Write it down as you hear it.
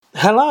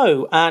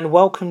Hello and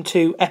welcome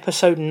to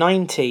episode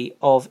 90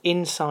 of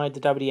Inside the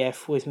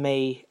WDF with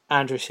me,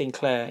 Andrew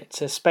Sinclair.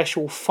 It's a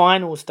special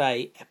finals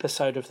day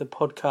episode of the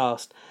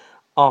podcast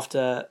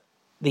after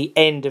the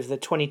end of the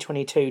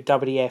 2022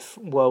 WDF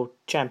World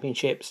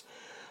Championships.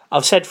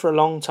 I've said for a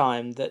long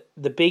time that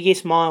the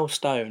biggest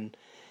milestone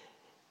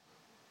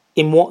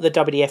in what the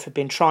WDF have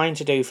been trying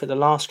to do for the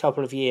last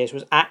couple of years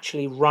was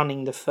actually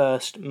running the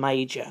first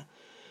major.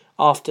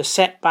 After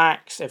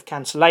setbacks of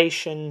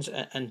cancellations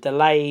and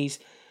delays,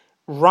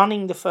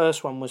 running the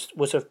first one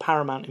was of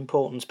paramount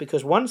importance,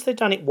 because once they've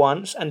done it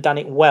once and done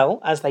it well,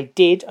 as they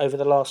did over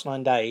the last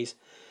 9 days,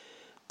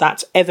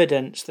 that's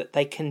evidence that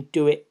they can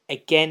do it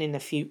again in the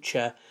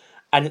future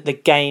and that the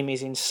game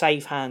is in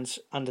safe hands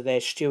under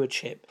their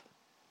stewardship.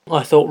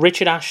 I thought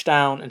Richard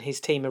Ashdown and his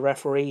team of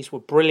referees were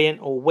brilliant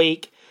all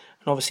week,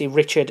 and obviously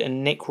Richard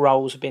and Nick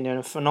Rolls have been doing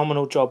a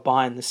phenomenal job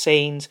behind the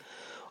scenes.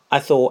 I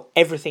thought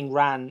everything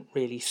ran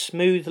really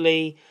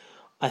smoothly.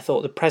 I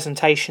thought the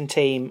presentation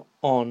team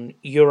on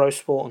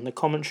Eurosport and the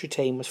commentary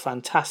team was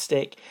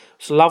fantastic. It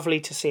was lovely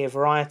to see a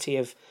variety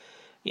of,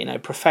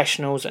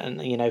 professionals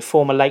and,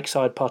 former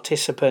Lakeside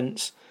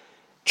participants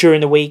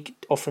during the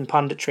week offering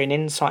punditry and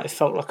insight. It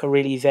felt like a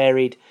really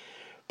varied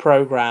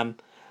programme.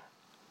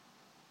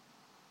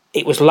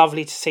 It was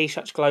lovely to see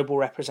such global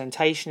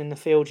representation in the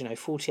field,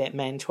 48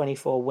 men,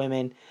 24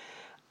 women.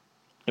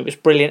 It was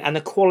brilliant, and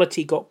the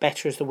quality got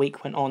better as the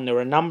week went on. There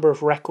were a number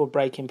of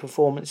record-breaking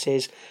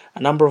performances,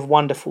 a number of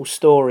wonderful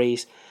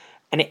stories,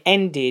 and it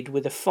ended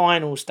with a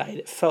finals day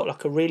that felt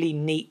like a really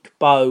neat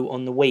bow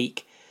on the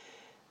week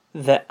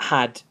that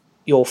had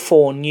your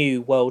 4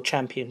 new world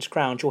champions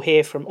crowned. You'll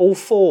hear from all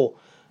 4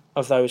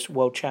 of those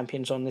world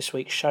champions on this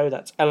week's show.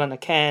 That's Eleanor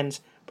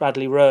Cairns,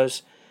 Bradley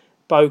Rose,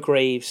 Beau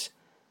Greaves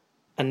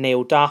and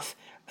Neil Duff,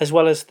 as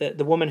well as the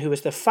woman who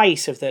was the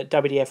face of the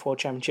WDF World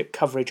Championship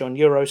coverage on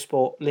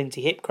Eurosport,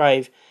 Lindsay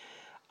Hipgrave,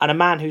 and a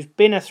man who's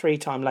been a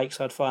 3-time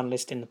Lakeside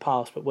finalist in the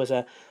past, but was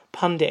a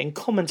pundit and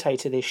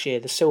commentator this year,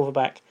 the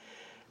Silverback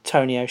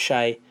Tony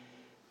O'Shea.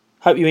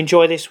 Hope you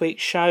enjoy this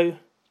week's show,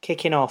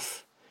 kicking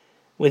off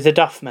with the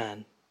Duff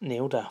man,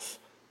 Neil Duff.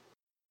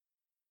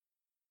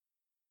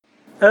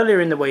 Earlier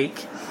in the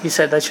week, you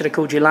said they should have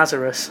called you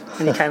Lazarus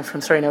when you came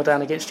from 3-0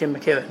 down against Jim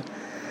McEwen.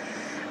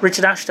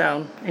 Richard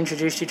Ashdown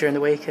introduced you during the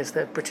week as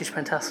the British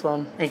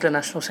Pentathlon England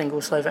National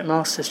Singles Slovak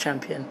Masters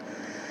champion.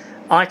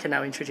 I can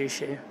now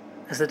introduce you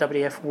as the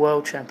WDF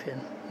World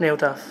Champion. Neil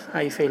Duff, how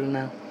are you feeling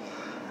now?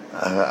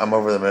 I'm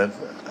over the moon.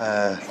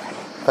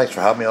 Thanks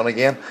for having me on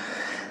again.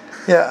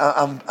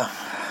 Yeah, it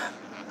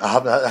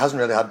hasn't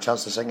really had a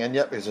chance to sink in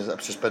yet, because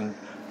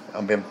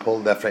I'm being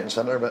pulled left, right and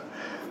centre, but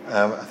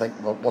I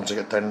think once I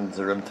get down into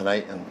the room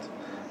tonight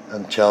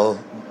and chill,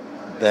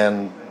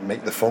 then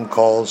make the phone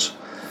calls,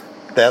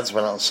 that's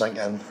when it'll sink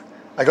in.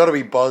 I got a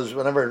wee buzz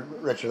whenever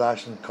Richard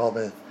Ashton called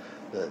me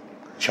the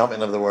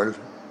champion of the world.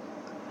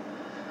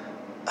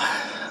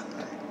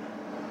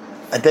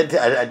 I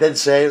did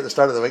say at the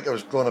start of the week I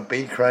was going to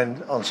be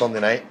crowned on Sunday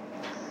night.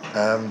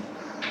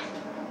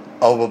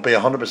 I will be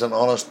 100%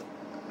 honest.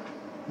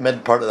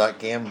 Mid part of that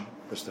game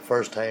was the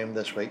first time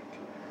this week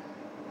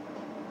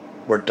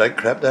where doubt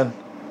crept in.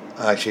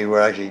 I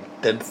actually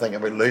did think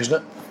about losing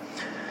it.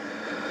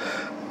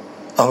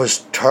 I was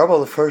terrible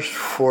the first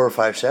 4 or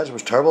 5 sets. It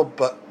was terrible,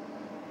 but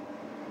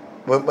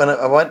when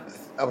I went,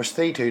 I was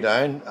 3-2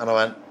 down, and I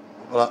went,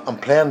 well, I'm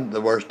playing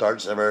the worst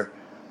darts ever,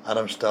 and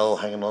I'm still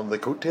hanging on to the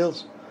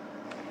coattails.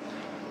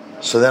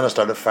 So then I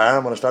started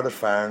firing. When I started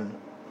firing,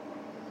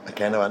 I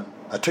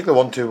took the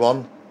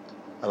 1-2-1,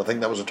 and I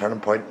think that was a turning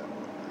point.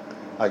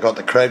 I got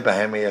the crowd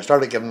behind me. I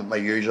started giving it my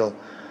usual,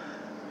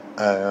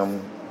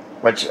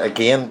 which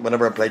again,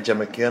 whenever I played Jim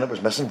McEwen, it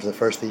was missing for the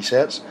first 3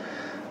 sets.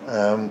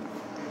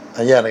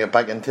 And I got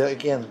back into it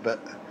again. But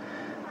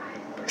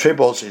Trey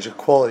Bolts, he's a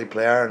quality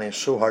player, and he's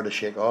so hard to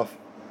shake off.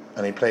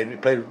 And he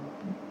played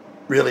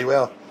really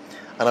well.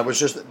 And it was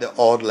just the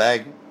odd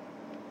leg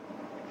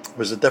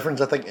was the difference,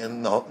 I think,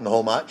 in the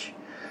whole match,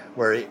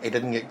 where he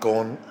didn't get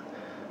going.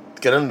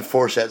 Get in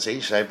 4 sets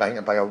each, so I banged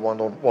it back at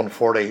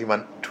 140, he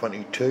went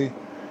 22.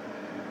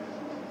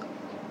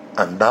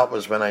 And that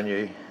was when I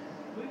knew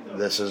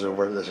this is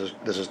over, this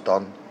is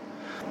done.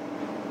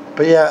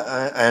 But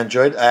yeah, I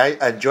enjoyed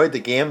the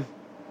game,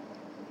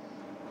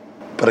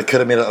 but I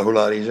could have made it a whole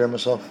lot easier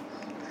myself.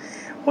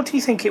 What do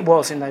you think it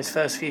was in those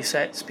first few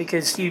sets?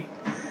 Because you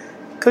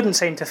couldn't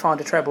seem to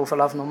find a treble for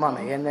love nor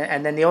money, and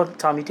then the odd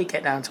time you did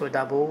get down to a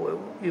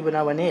double, you were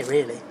nowhere near,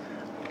 really.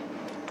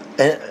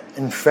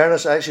 In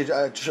fairness, I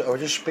was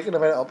just speaking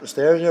about it up the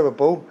stairs here with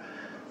Beau.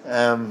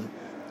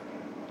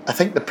 I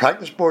think the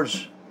practice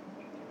boards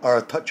are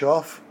a touch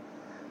off.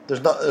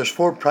 There's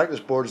 4 practice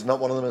boards, not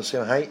one of them is the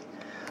same height,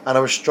 and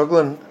I was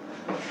struggling.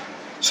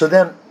 So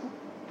then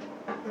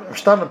I'm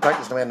starting to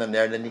practice in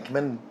there, and then you come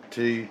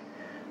into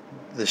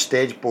the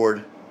stage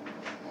board,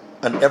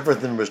 and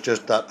everything was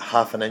just that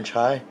half an inch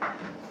high.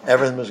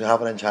 Everything was half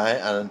an inch high,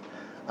 and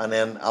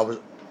then I was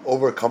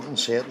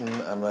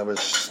overcompensating, and I was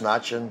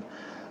snatching,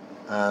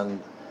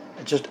 and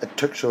it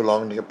took so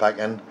long to get back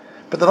in.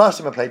 But the last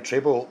time I played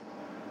treble,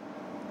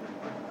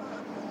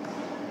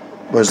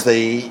 was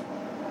the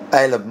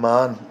Isle of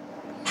Man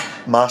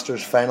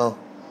Masters final,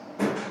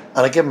 and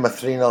I give him a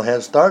 3-0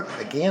 head start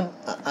again.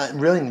 I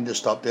really need to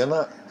stop doing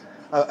that.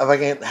 If I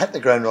can hit the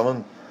ground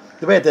running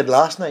the way I did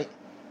last night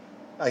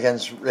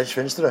against Rich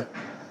Finster,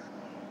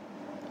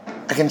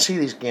 I can see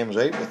these games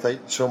out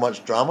without so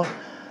much drama.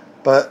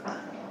 But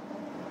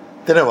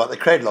you know what? The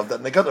crowd loved it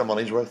and they got their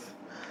money's worth.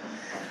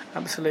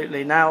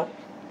 Absolutely. Now,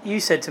 you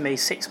said to me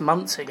 6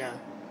 months ago,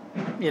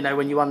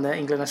 when you won the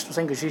England National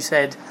Singles, you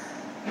said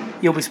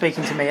you'll be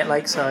speaking to me at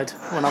Lakeside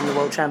when I'm the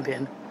world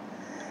champion.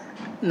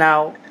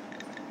 Now,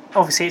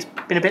 obviously it's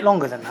been a bit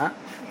longer than that,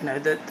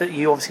 that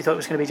you obviously thought it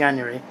was going to be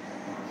January.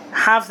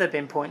 Have there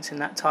been points in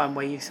that time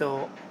where you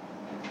thought,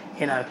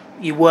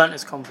 you weren't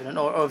as confident,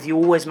 or have you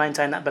always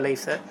maintained that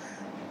belief that,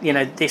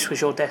 this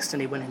was your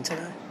destiny winning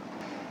today?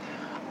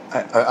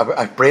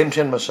 I brain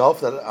trained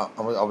myself that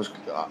I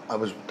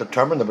was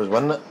determined I was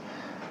winning it.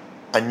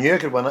 I knew I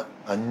could win it.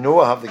 I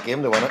know I have the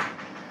game to win it.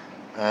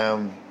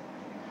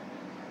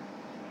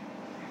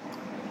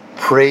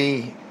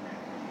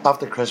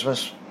 After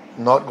Christmas,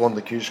 not going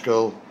to Q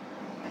school,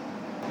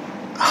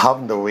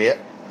 having to wait.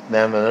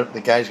 Then when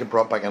the guys get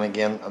brought back in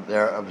again, up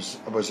there, it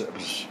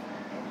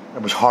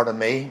was hard on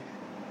me,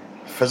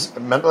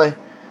 mentally.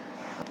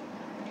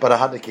 But I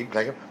had to keep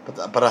playing.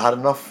 But I had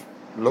enough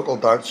local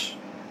darts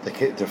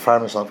to fire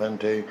myself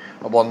into.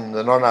 I won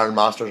the Northern Ireland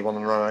Masters, won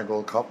the Northern Ireland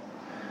Gold Cup.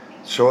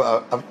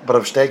 So, but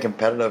I've stayed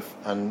competitive,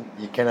 and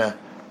you kind of,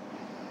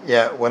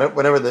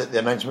 whenever the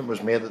announcement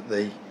was made that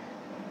the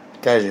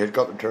guys who had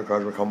got the tour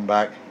cards were coming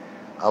back,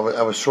 I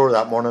was sore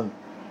that morning.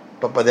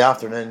 But by the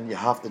afternoon, you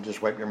have to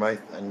just wipe your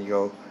mouth and you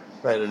go,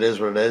 right, it is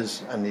what it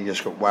is, and you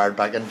just got wired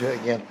back into it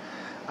again.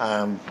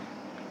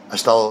 I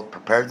still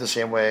prepared the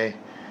same way,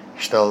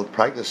 still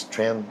practice,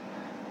 train.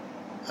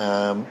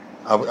 I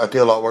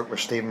do a lot of work with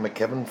Stephen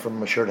McKibben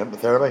from Assured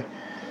Hypnotherapy,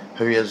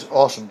 who is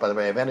awesome, by the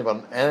way. If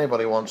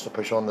anybody wants to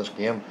push on this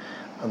game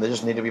and they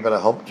just need a wee bit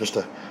of help just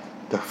to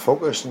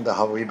focus and to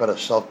have a wee bit of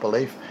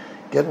self-belief,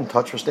 get in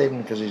touch with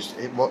Stephen, because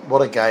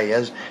what a guy he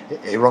is.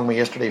 He rang me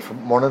yesterday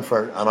morning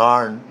for an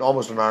hour,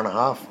 almost an hour and a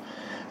half.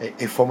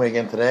 He phoned me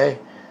again today,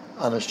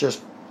 and it's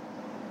just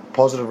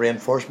positive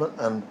reinforcement.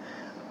 And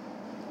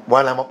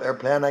while I'm up there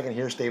playing, I can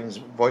hear Stephen's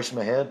voice in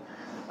my head.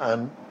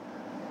 And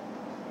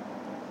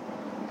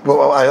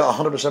well, I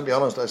 100% be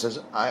honest, I says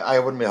I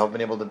wouldn't have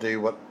been able to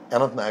do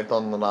anything I've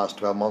done in the last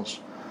 12 months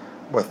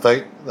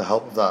without the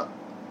help of that.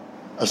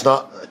 It's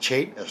not a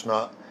cheat,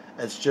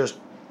 it's just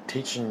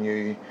teaching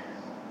you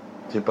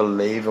to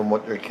believe in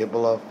what you're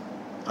capable of.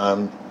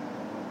 And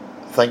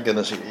thank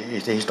goodness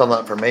he's done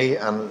that for me,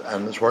 and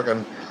it's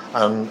working,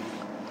 and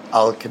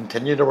I'll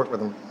continue to work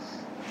with him.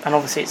 And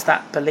obviously it's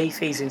that belief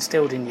he's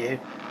instilled in you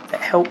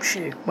that helps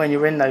you when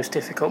you're in those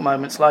difficult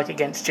moments, like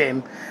against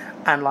Jim,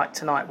 and like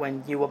tonight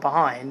when you were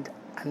behind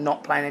and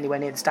not playing anywhere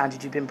near the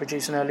standard you've been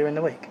producing earlier in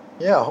the week.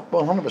 Yeah,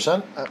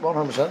 100%.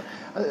 100%.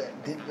 I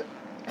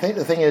think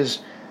the thing is,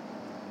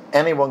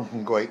 anyone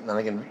can go out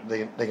and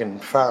they can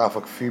fire off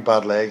a few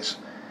bad legs,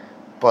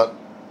 but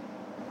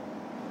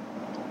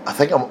I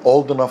think I'm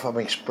old enough, I'm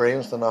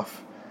experienced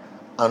enough,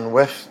 and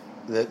with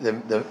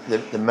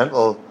the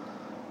mental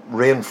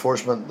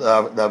reinforcement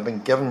that I've been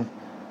given,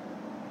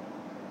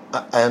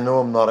 I know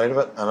I'm not out of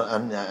it,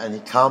 and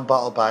you can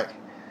battle back.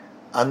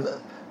 And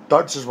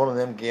darts is one of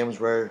them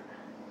games where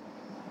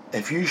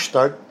if you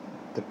start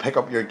to pick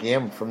up your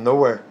game from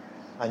nowhere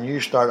and you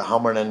start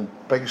hammering in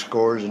big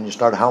scores and you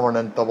start hammering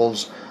in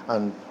doubles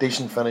and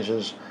decent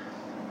finishes,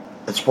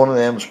 it's one of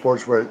them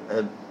sports where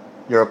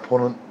your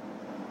opponent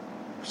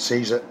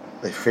sees it,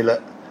 they feel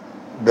it,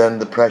 then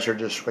the pressure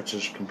just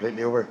switches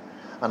completely over.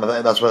 And I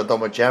think that's what I've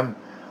done with Jim.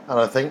 And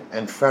I think,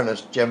 in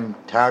fairness, Jim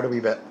tired a wee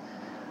bit,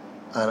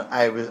 and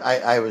I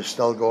was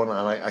still going, and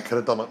I could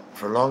have done it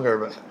for longer,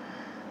 but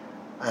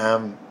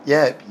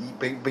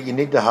but you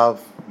need to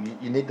have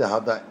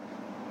that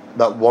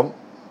want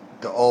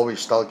to always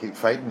still keep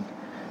fighting.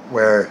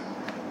 Where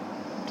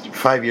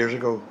 5 years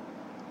ago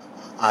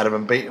I'd have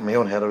been beat in my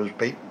own head. I was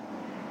beat.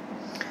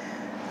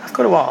 I've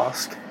got to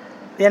ask,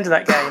 at the end of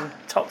that game,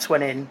 tops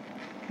went in,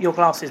 your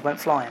glasses went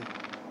flying.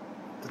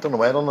 I don't know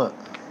why I done that.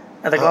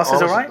 Are the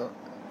glasses alright?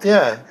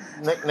 Yeah,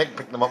 Nick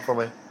picked them up for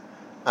me.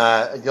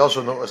 You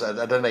also notice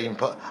I didn't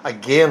pull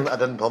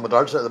my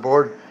darts out of the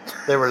board.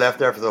 They were left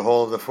there for the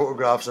whole of the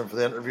photographs and for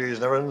the interviews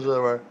and everything. So they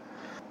were.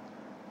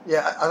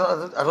 Yeah,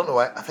 I don't know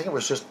why. I think it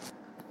was just.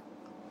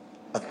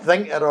 I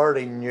think I'd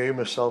already knew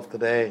myself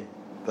today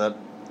that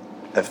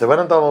if the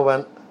winning double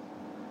went,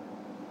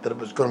 that it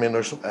was going to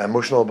be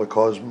emotional,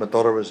 because my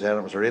daughter was there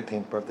and it was her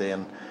 18th birthday,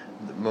 and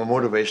my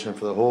motivation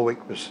for the whole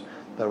week was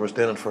that I was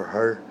doing it for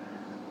her.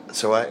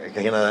 So I'm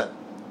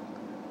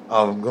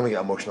going to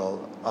get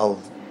emotional.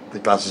 The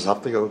glasses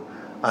have to go,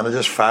 and I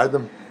just fired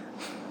them.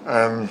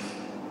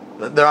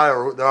 They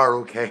are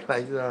okay,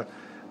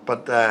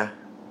 but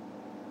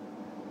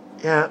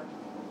yeah,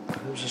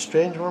 it was a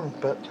strange one.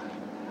 But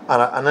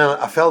and then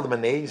I fell to my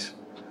knees,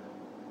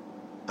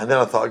 and then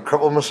I thought I'd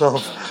cripple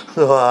myself.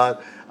 So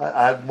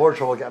I had more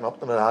trouble getting up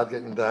than I had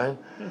getting down.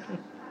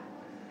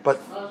 but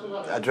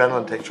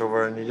adrenaline takes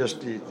over, and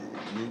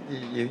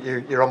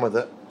you're on with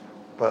it.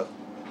 But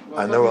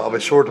I know I'll be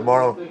sore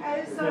tomorrow.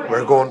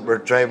 We're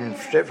driving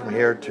straight from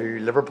here to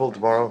Liverpool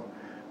tomorrow.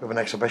 We have an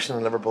exhibition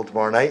in Liverpool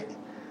tomorrow night.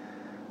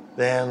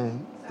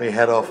 Then we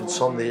head off on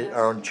Sunday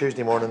or on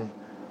Tuesday morning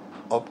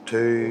up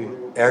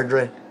to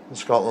Airdrie in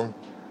Scotland,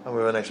 and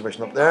we have an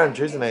exhibition up there on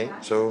Tuesday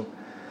night. So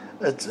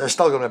it's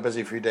still going to be a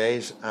busy few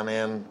days, and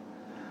then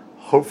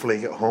hopefully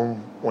get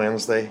home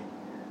Wednesday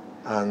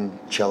and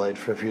chill out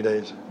for a few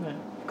days. Yeah,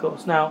 of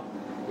course. Now,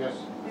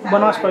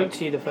 when I spoke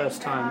to you the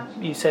first time,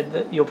 you said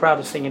that your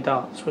proudest thing in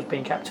darts was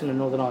being captain of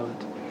Northern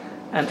Ireland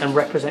and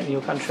representing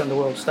your country on the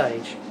world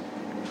stage.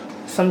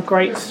 Some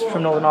greats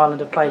from Northern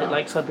Ireland have played at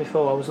Lakeside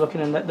before. I was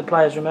looking at the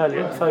players from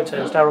earlier, the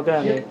photos, Darryl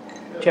Gurney,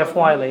 Jeff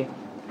Wiley.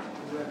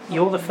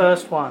 You're the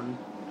first one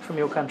from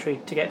your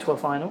country to get to a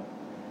final,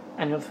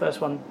 and you're the first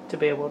one to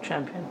be a world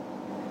champion.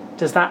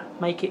 Does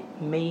that make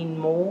it mean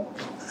more?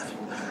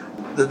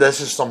 This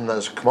is something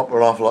that's come up an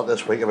awful lot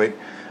this week about,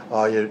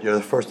 you're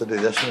the first to do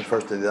this and the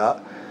first to do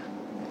that.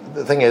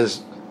 The thing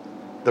is,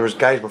 there was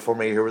guys before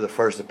me who were the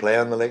first to play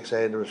on the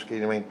Lakeside. There was,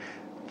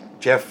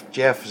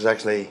 Jeff is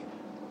actually,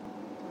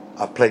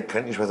 I've played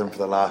counties with him for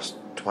the last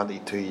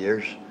 22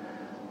 years.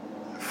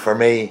 For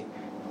me,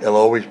 he'll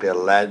always be a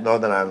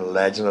Northern Ireland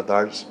legend of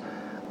darts.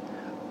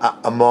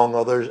 Among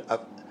others,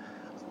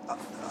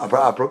 I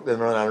broke the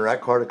Northern Ireland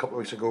record a couple of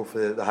weeks ago for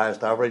the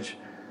highest average,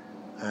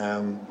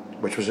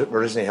 which was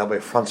originally held by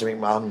Francie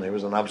McMahon, who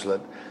was an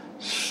absolute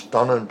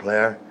stunning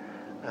player.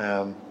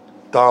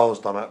 Darryl's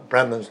done it,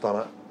 Brendan's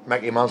done it,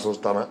 Mickey Mansell's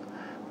done it.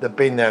 They've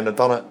been there and they've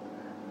done it,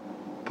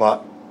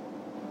 but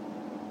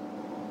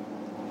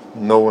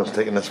no one's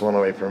taking this one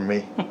away from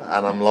me,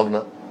 and I'm loving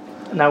it.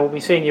 Now we'll be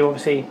seeing you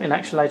obviously in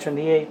action later in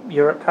the year,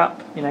 Europe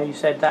Cup. You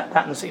said that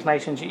and the Six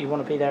Nations, you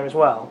want to be there as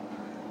well.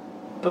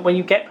 But when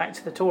you get back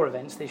to the tour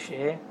events this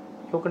year,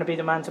 you're going to be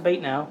the man to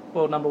beat now,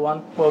 world number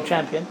one, world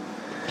champion.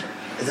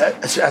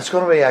 It's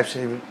going to be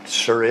actually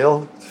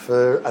surreal.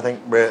 I think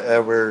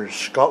we're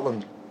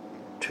Scotland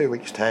 2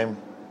 weeks' time.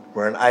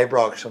 We're in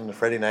Ibrox on the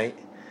Friday night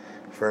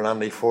for an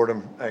Andy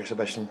Fordham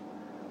exhibition.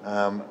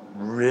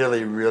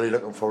 Really, really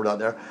looking forward to that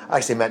there. I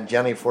actually met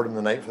Jenny Fordham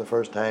the night for the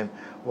first time.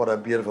 What a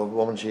beautiful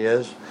woman she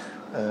is.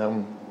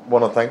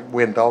 Want to thank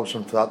Wayne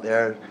Dobson for that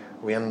there.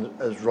 Wayne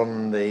is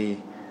running the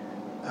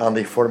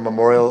Andy Fordham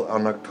Memorial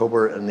in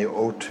October in the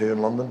O2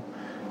 in London.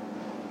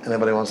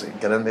 Anybody wants to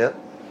get into it?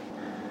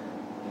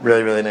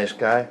 Really, really nice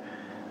guy.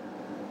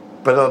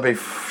 But it'll be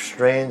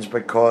strange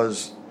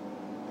because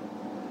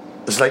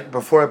it's like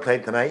before I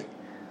played tonight,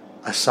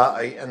 I sat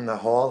out in the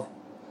hall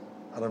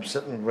and I'm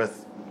sitting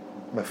with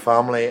my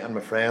family and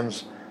my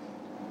friends,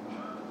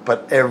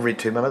 but every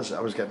 2 minutes I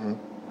was getting,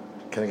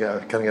 can I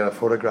get a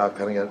photograph,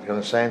 can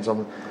I sign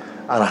something,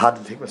 and I had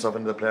to take myself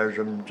into the players'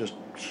 room just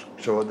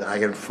so that I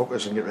can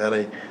focus and get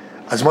ready.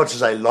 As much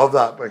as I love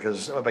that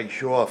because I'm a big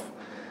show off,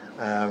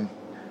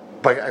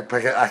 but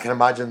I can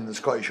imagine the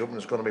Scottish Open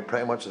is going to be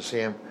pretty much the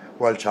same.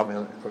 World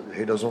champion,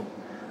 who doesn't?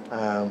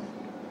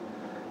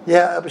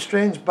 Yeah, it'll be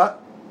strange,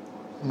 but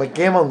my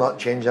game will not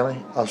change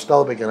any. I'll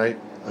still be going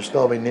out. I'll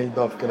still be Neil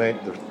Duff going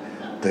out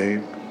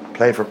to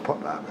play for.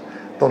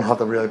 Don't have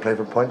to really play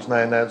for points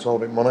now. Now it's all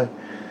about money,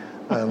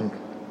 and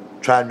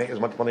try and make as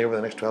much money over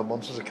the next 12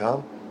 months as I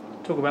can.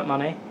 Talk about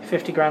money.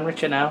 50 grand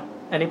richer now.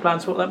 Any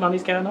plans for what that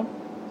money's going on?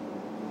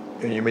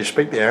 You may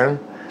speak to Aaron.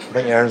 I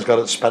think Aaron's got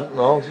it spent and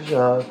all.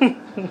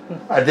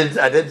 I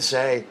did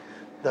say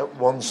that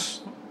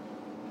once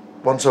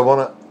I won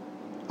it,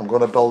 I'm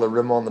going to build a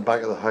room on the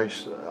back of the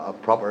house, a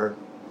proper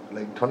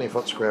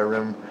 20-foot square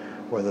room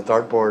with a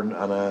dartboard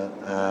and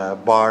a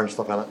bar and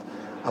stuff in it.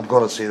 I'm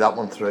going to see that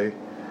one through.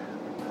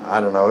 I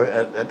don't know.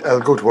 It'll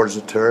go towards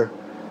the tour,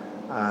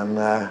 and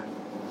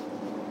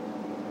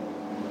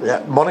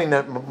yeah, money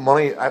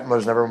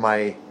was never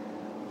my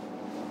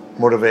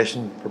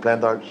motivation for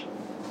playing darts.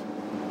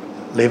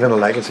 Leaving a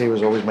legacy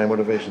was always my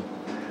motivation.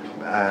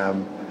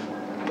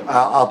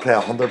 I'll play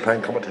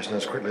 £100 competition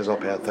as quickly as I'll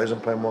play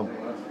 £1,000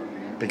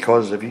 one,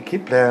 because if you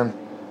keep playing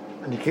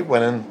and you keep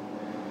winning,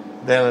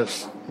 then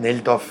it's Neil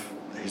Duff.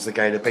 He's the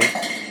guy to beat.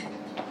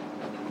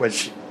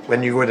 Which,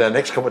 when you go to the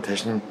next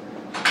competition,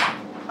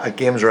 a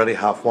game's already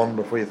half won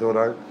before you throw it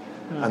out,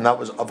 and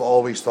I've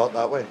always thought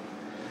that way.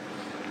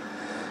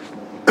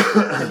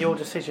 And your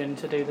decision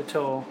to do the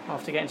tour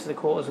after getting to the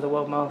quarters of the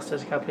World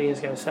Masters a couple of years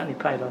ago certainly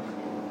paid off.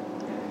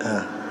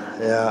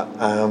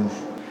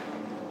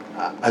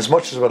 As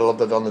much as I would have loved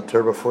to have done the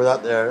tour before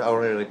that there, I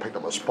only really picked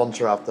up a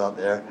sponsor after that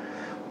there.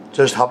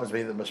 Just happens to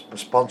be that my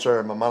sponsor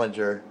and my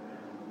manager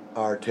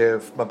are two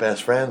of my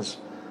best friends.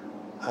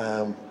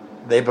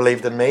 They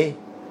believed in me,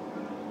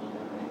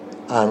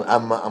 and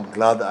I'm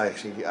glad that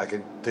I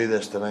could do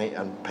this tonight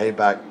and pay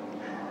back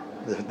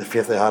the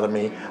faith they had in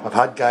me. I've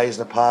had guys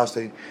in the past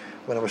who,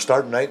 when I was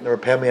starting out, and they were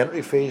paying me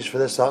entry fees for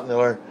this, that and the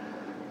other,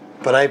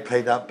 but I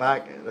paid that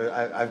back.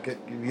 I've got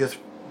youth,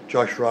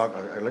 Josh Rock,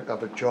 I looked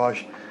up at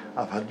Josh.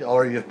 I've had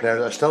other youth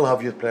players. I still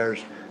have youth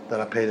players that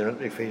I pay their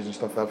entry fees and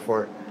stuff like that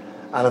for,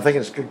 and I think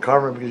it's good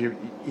karma because you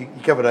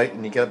give it out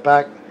and you get it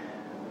back,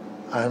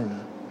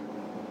 and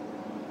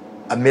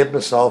I made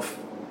myself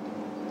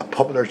a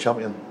popular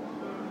champion.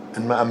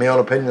 In my own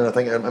opinion, I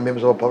think I made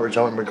myself a popular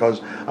champion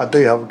because I do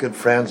have good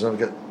friends and I've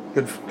got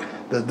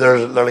good.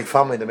 They're like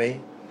family to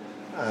me,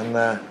 and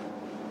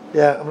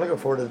I'm looking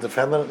forward to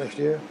defending it next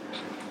year.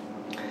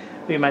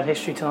 We made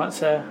history tonight,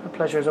 sir. A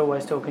pleasure as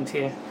always talking to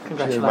you.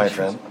 Congratulations. Cheers, my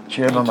friend.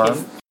 Cheers, my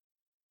man.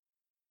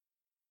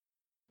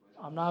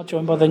 I'm now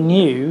joined by the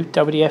new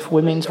WDF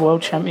Women's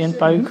World Champion,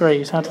 Bo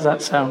Greaves. How does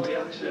that sound?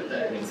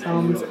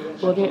 Sounds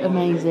bloody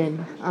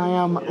amazing. I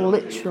am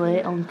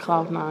literally on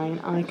cloud nine.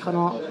 I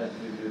cannot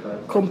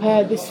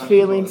compare this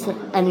feeling to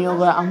any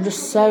other. I'm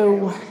just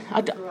so...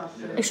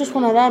 it's just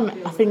one of them.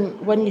 I think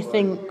when you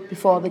think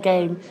before the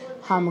game,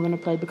 how am I going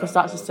to play? Because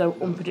that's just so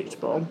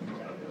unpredictable.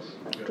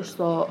 Just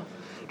thought,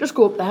 just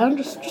go up there and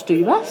just do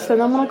your best. And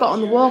then when I got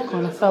on the walk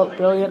on, I felt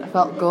brilliant, I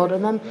felt good.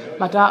 And then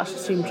my darts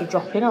just seemed to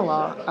drop in a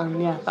lot.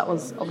 And yeah, that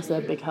was obviously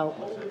a big help.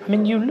 I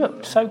mean, you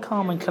looked so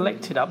calm and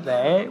collected up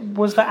there.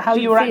 Was that how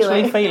you were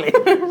actually feeling?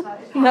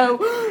 No.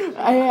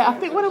 I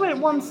think when I went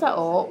one set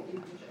up,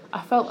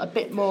 I felt a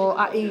bit more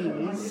at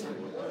ease.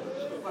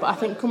 But I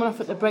think coming off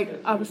at the break,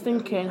 I was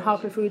thinking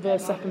halfway through the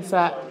second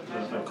set,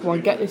 come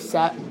on, get this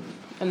set.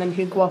 And then you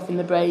can go off in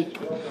the break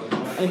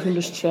and you can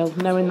just chill,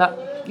 knowing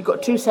that you've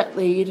got 2-set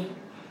lead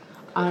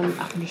and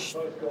I can just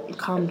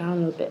calm down a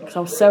little bit. Because I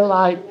was so,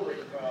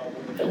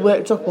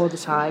 worked up all the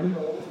time.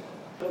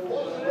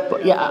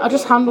 But yeah, I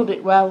just handled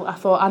it well. I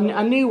thought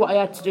I knew what I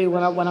had to do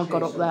when I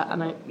got up there,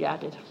 and I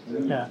did.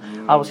 Yeah,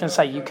 I was going to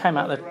say, you came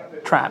out the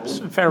traps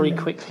very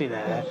quickly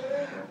there.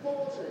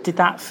 Did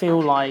that feel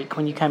like,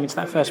 when you came into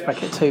that first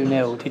break at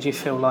 2-0, did you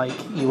feel like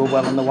you were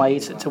well on the way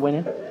to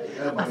winning?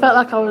 I felt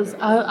like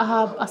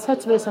I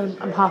said to this, I'm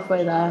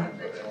halfway there.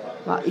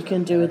 Like, you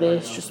can do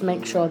this, just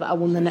make sure that I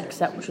won the next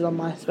set, which was on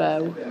my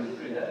throw.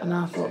 And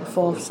I thought the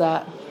fourth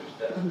set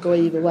can go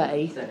either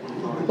way.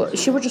 But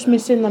she was just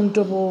missing them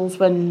doubles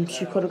when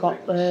she could have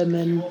got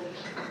them.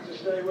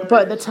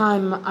 But at the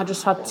time, I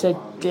just had to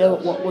deal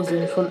with what was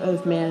in front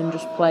of me and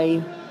just play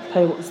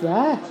what was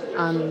there.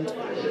 And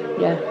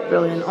yeah,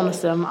 brilliant.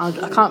 Honestly,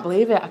 I can't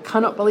believe it. I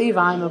cannot believe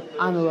I'm a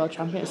world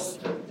champion.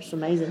 It's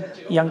amazing.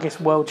 Youngest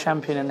world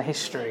champion in the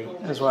history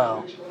as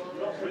well.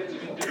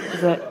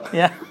 Is it?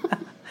 Yeah.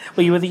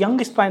 Well, you were the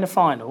youngest playing a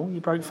final. You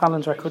broke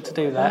Fallon's record to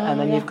do that, and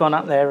then you've gone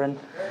up there and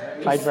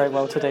played very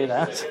well to do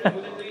that.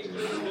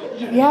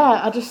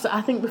 Yeah,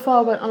 I think before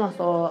I went on, I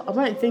thought I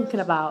weren't thinking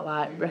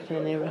about breaking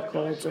any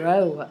records or I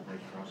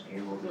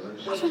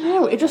don't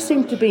know. It just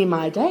seemed to be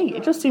my day.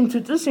 It just seemed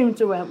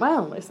to went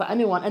well. It's like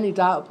any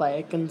dart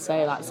player can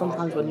say,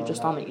 sometimes when you're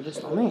just on it, you're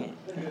just on it.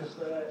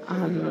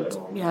 And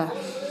yeah,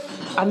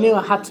 I knew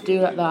I had to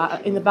do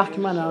that. In the back of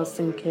my mind, I was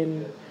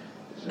thinking,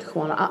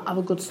 come on, have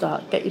a good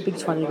start, get your big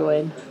 20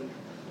 going,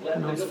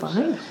 and I was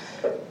fine.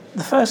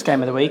 The first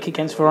game of the week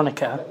against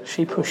Veronica,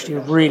 she pushed you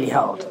really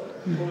hard.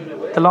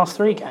 The last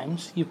 3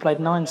 games, you played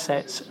 9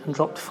 sets and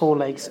dropped 4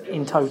 legs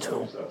in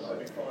total.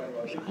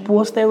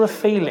 Was there a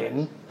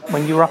feeling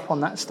when you were up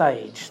on that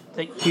stage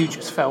that you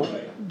just felt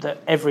that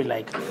every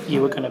leg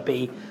you were going to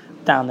be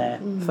down there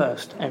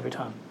first every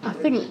time? I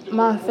think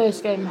my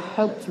first game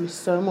helped me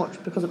so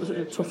much because it was such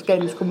a tough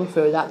game to come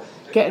through that.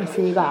 Getting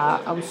through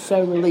that, I was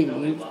so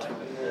relieved.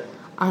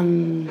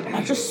 And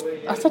I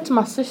said to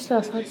my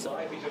sister,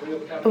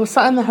 I was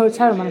sat in the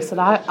hotel room and I said,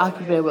 I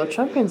could be a world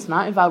champion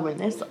tonight if I win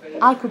this.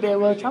 I could be a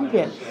world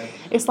champion.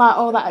 It's like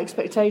all that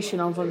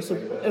expectation of obviously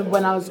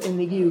when I was in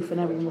the youth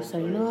and everyone was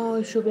saying, no,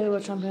 you should be a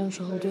world champion,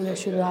 she'll do this,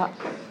 she'll do that.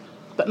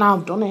 But now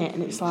I've done it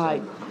and it's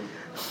like,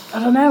 I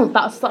don't know,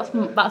 that's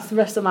the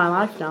rest of my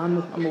life now.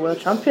 I'm a world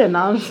champion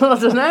now. I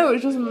don't know,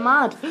 it's just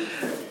mad.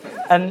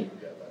 And,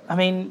 I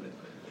mean,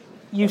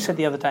 you said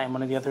the other day in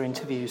one of the other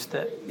interviews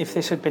that if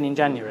this had been in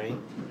January,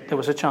 there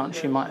was a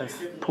chance you might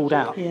have pulled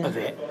out of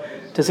it.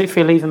 Does it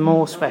feel even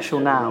more special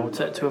now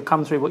to have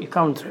come through what you've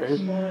come through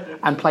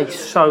and play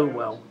so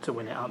well to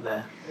win it up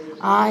there?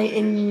 I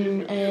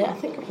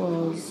think it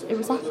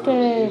was after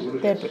the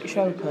British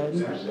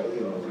Open,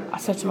 I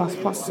said to my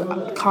sponsors,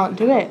 I can't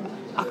do it.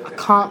 I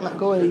can't let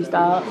go of these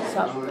darts.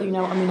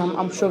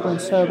 I'm struggling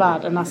so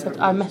bad. And I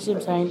messaged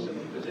him saying,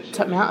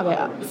 took me out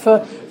of it.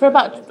 For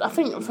about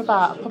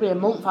probably a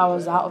month I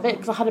was out of it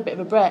because I had a bit of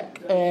a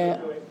break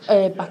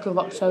back of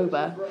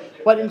October,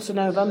 went into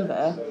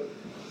November,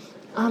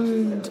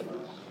 and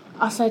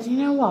I said, you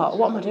know what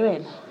am I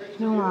doing?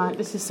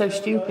 This is so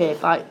stupid.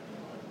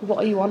 What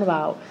are you on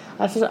about?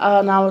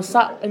 And I was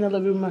sat in the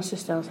living room with my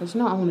sister and I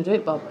said, I want to do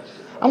it, Bob.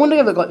 I'm going to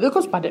give it a go. If it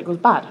goes bad, it goes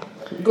bad.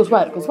 If it goes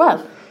well, it goes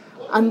well.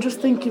 And just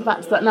thinking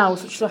back to that now,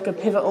 such a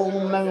pivotal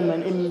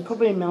moment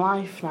in my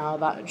life now,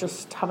 that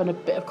just having a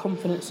bit of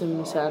confidence in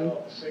myself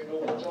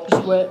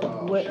just worked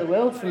the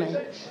world for me.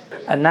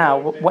 And now,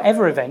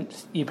 whatever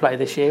events you play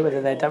this year,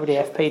 whether they're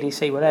WDF,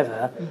 PDC,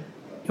 whatever,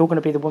 you're going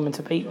to be the woman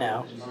to beat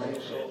now.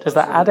 Does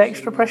that add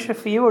extra pressure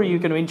for you, or are you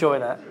going to enjoy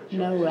that?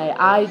 No way.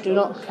 I do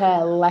not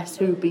care less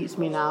who beats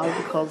me now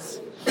because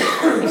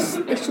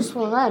it's just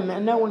one of them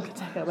and no one can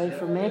take it away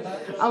from me.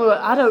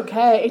 I don't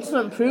care. It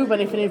doesn't prove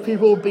anything if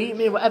people beat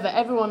me, whatever.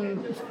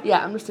 Everyone,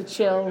 I'm just a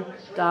chill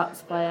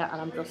darts player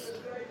and I'm just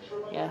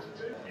Yeah.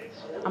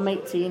 I'm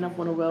 18, I've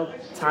won a world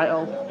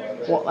title.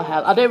 What the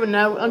hell? I don't even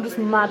know. I'm just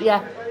mad.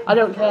 Yeah, I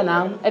don't care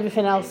now.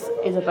 Everything else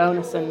is a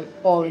bonus and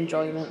all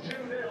enjoyment.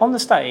 On the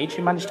stage,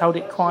 you managed to hold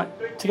it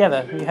quite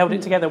together. You held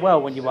it together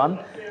well when you won.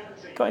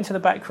 Got into the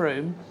back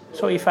room,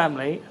 saw your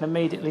family, and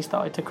immediately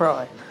started to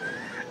cry.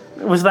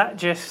 Was that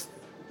just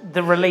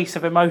the release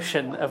of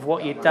emotion of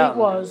what you'd done? It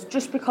was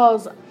just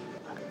because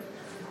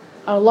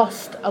I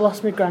lost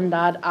my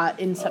granddad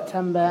in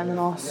September, and then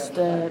August,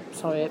 and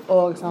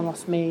I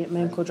lost my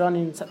Uncle John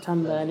in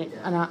September,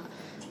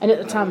 and at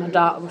the time my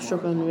dad was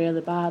struggling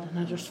really bad, and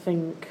I just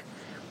think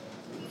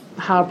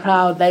how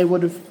proud they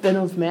would have been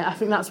of me. I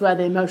think that's where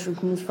the emotion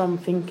comes from,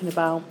 thinking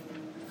about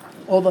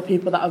all the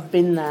people that have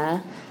been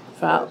there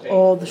throughout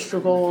all the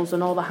struggles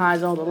and all the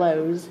highs and all the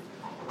lows,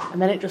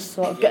 and then it just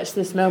sort of gets to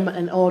this moment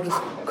and it all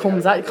just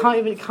comes out. I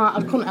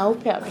couldn't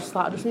help it.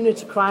 I just needed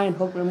to cry and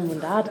hug my mum and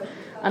dad.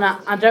 And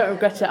I don't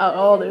regret it at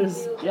all. It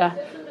was,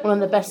 one of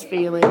the best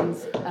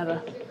feelings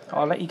ever.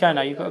 I'll let you go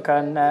now. You've got to go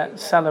and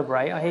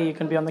celebrate. I hear you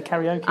can be on the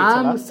karaoke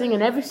tonight. I'm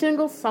singing every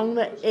single song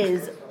that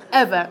is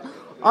ever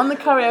on the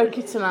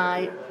karaoke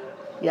tonight.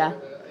 Yeah.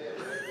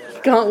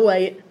 Can't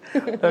wait.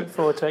 Look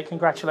forward to it.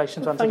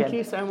 Congratulations once again. Thank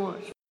you so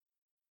much.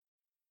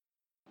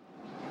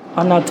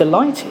 I'm now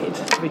delighted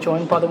to be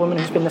joined by the woman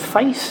who's been the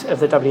face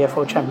of the WF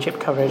World Championship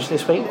coverage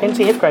this week,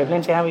 Lindsay Hipgrave.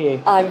 Lindsay, how are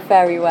you? I'm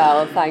very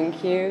well,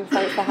 thank you.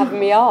 Thanks for having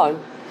me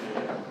on.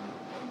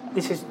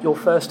 This is your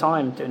first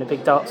time doing a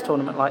big darts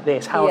tournament like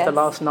this. How have the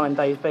last 9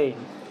 days been?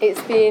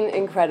 It's been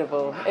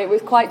incredible. It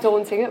was quite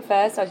daunting at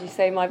first, as you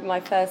say, my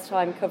first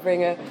time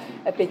covering a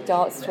big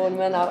darts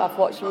tournament. I've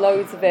watched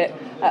loads of it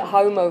at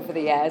home over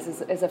the years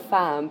as a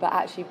fan, but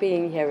actually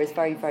being here is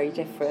very, very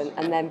different.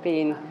 And then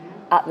being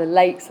at the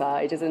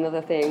lakeside is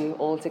another thing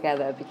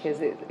altogether, because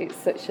it's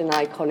such an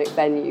iconic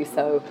venue.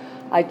 So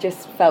I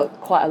just felt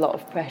quite a lot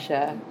of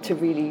pressure to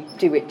really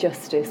do it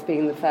justice,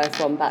 being the first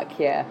one back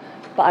here.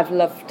 But I've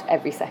loved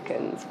every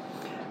second.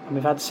 And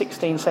we've had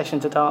 16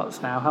 sessions of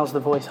darts now. How's the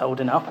voice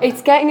holding up?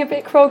 It's getting a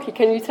bit croaky,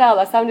 can you tell?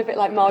 I sound a bit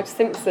like Marge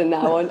Simpson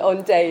now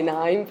on day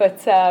 9.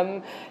 But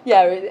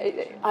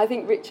I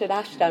think Richard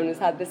Ashdown has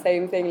had the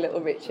same thing,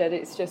 little Richard.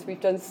 It's just we've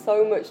done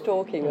so much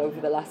talking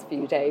over the last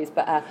few days.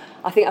 But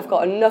I think I've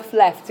got enough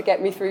left to get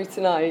me through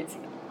tonight.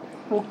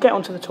 We'll get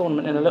onto the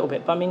tournament in a little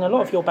bit. But I mean, a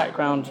lot of your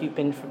background, you've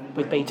been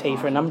with BT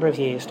for a number of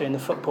years doing the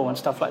football and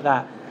stuff like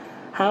that.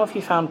 How have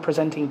you found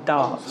presenting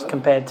darts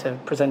compared to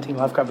presenting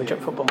live coverage at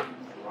football?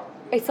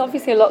 It's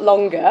obviously a lot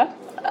longer,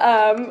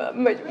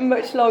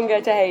 much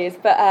longer days,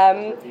 but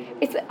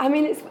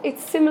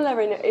it's similar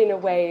in a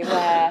way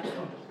where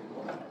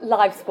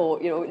live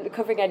sport,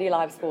 covering any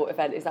live sport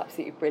event is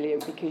absolutely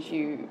brilliant, because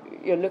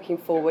you're looking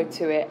forward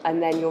to it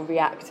and then you're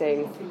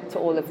reacting to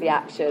all of the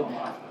action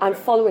and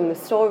following the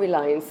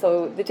storylines.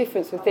 So the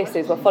difference with this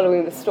is we're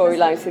following the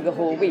storylines through the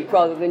whole week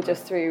rather than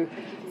just through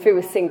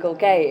a single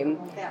game,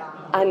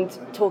 and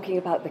talking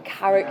about the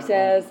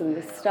characters and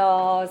the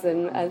stars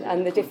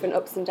and the different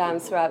ups and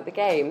downs throughout the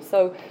game.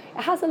 So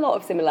it has a lot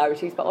of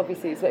similarities, but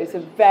obviously it's a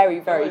very,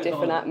 very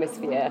different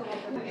atmosphere.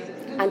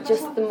 And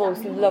just the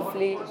most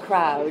lovely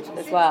crowd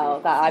as well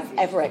that I've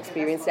ever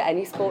experienced at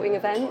any sporting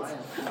event.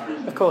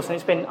 Of course, and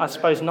it's been, I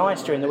suppose,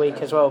 nice during the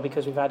week as well,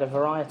 because we've had a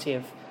variety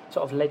of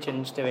sort of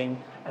legends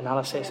doing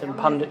analysis and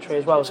punditry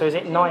as well. So is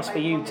it nice for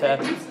you to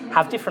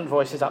have different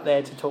voices up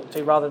there to talk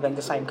to rather than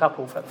the same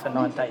couple for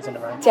 9 days in a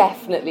row?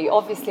 Definitely.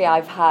 Obviously,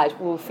 I've had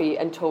Wolfie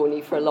and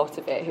Tony for a lot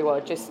of it, who are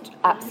just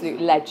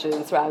absolute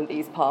legends around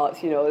these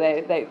parts.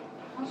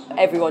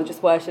 Everyone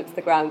just worships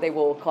the ground they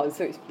walk on,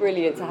 so it's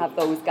brilliant to have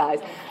those guys.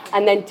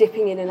 And then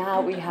dipping in and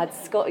out, we had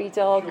Scotty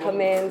Dog come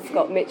in,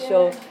 Scott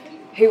Mitchell,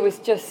 who was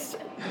just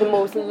the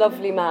most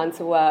lovely man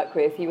to work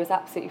with. He was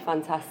absolutely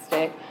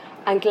fantastic.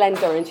 And Glenn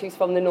Durrant, who's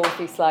from the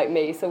northeast like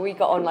me, so we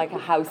got on like a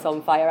house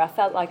on fire. I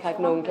felt like I'd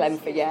known Glenn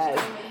for years,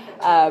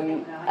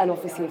 and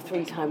obviously a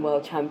 3-time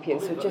world champion,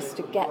 so just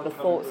to get the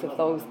thoughts of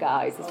those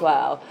guys as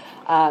well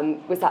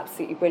was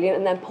absolutely brilliant.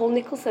 And then Paul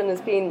Nicholson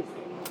has been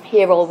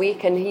here all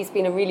week, and he's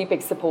been a really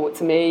big support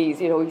to me. He's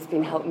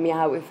been helping me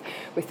out with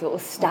little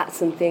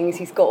stats and things.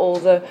 He's got all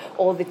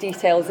the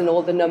details and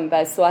all the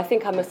numbers. So I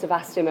think I must have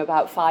asked him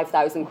about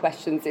 5,000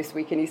 questions this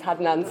week, and he's had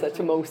an answer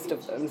to most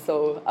of them.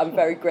 So I'm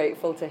very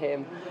grateful to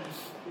him.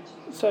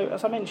 So,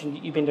 as I mentioned,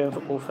 you've been doing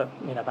football for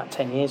about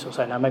 10 years or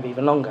so now, maybe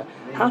even longer.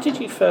 How did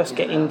you first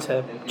get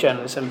into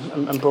journalism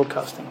and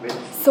broadcasting?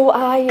 So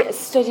I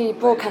studied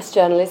broadcast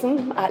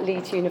journalism at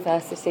Leeds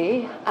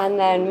University, and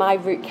then my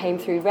route came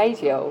through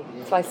radio.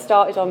 So I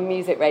started on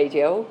music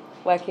radio,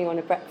 working on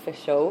a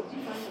breakfast show,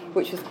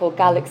 which was called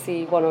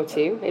Galaxy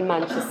 102 in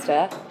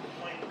Manchester.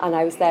 And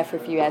I was there for a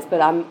few years,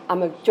 but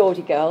I'm a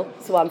Geordie girl,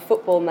 so I'm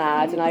football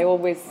mad, and I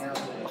always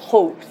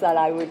hoped that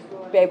I would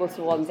be able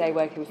to one day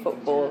work in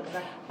football.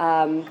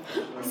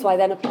 So I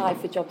then applied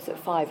for jobs at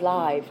 5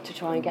 Live to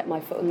try and get my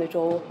foot in the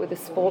door with a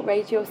sport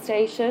radio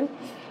station.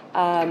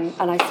 And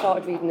I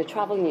started reading the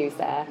travel news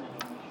there,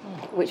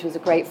 which was a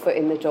great foot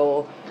in the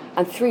door.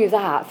 And through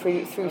that,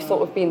 through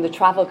sort of being the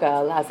travel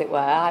girl, as it were,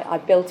 I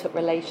built up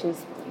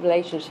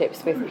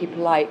relationships with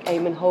people like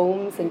Eamon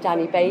Holmes and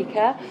Danny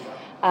Baker,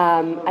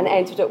 and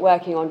ended up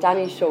working on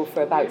Danny's show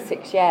for about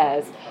 6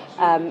 years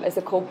as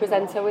a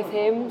co-presenter with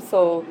him.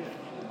 So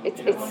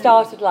it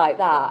started like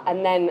that,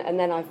 and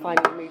then I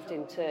finally moved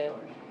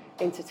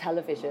into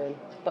television.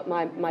 But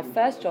my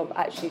first job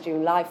actually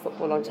doing live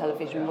football on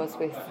television was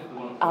with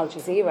Al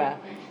Jazeera,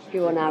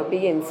 who are now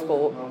beIN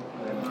Sport.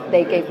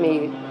 They gave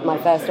me my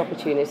first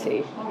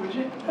opportunity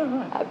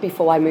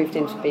before I moved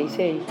into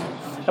BT.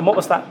 And what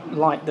was that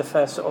like, the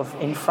first sort of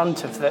in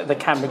front of the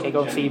camera gig?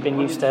 Obviously you've been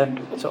used to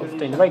sort of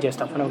doing the radio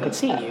stuff and no one could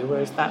see you,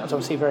 whereas that was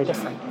obviously very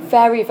different.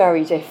 Very,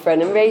 very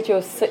different. And radio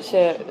is such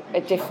a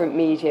different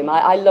medium.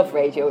 I love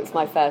radio, it's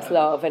my first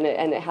love, and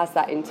it has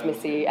that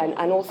intimacy, and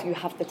also you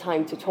have the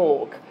time to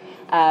talk.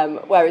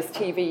 Whereas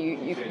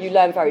TV, you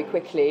learn very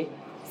quickly.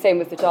 Same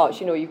with the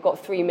darts, you've got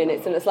 3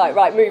 minutes and it's like,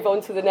 right, move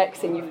on to the next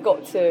thing. You've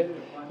got to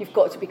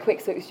be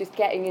quick. So it was just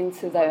getting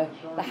into the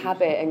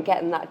habit and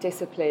getting that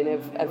discipline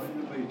of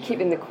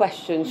keeping the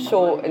questions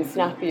short and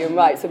snappy and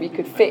right, so we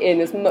could fit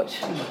in as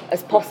much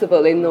as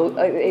possible in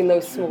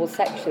those small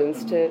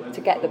sections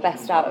to get the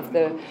best out of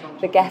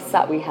the guests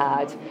that we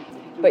had.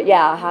 But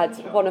yeah, I had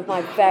one of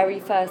my very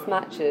first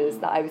matches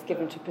that I was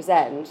given to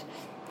present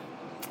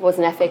was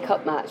an FA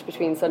Cup match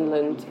between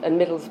Sunderland and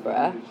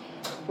Middlesbrough,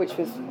 which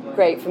was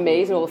great for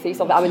me as an North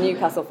East. I'm a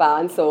Newcastle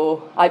fan,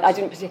 so I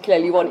didn't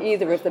particularly want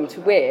either of them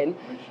to win.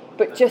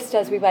 But just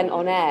as we went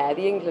on air,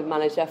 the England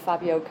manager,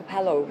 Fabio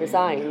Capello,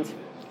 resigned.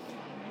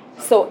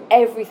 So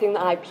everything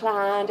that I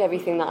planned,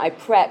 everything that I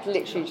prepped,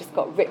 literally just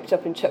got ripped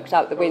up and chucked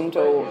out the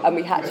window, and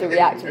we had to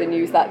react to the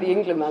news that the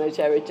England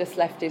manager had just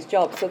left his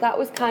job. So that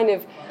was kind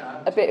of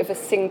a bit of a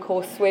sink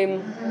or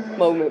swim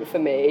moment for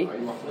me.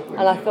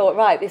 And I thought,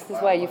 right, this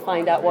is where you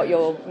find out what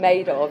you're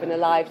made of in a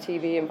live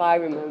TV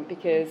environment,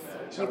 because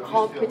you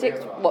can't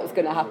predict what's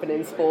going to happen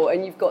in sport,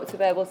 and you've got to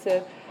be able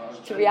to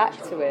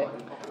react to it.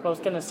 Well, I was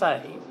going to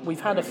say,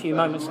 we've had a few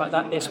moments like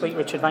that this week.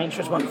 Richard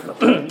Vaintress,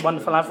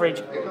 wonderful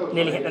average,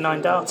 nearly hit the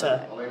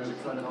 9-darter.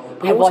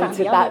 I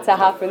wanted that to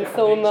happen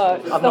so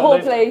much. The whole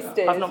place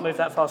did. I've not moved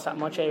that fast out of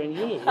my chair in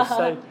years.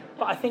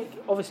 But I think,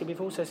 obviously, we've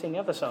also seen the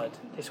other side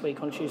this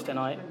week on Tuesday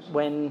night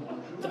when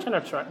the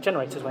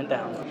generators went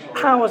down.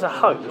 How, as a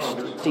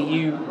host, do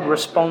you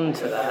respond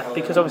to that?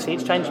 Because obviously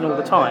it's changing all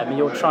the time and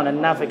you're trying to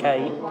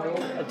navigate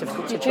a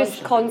difficult situation. You're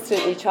just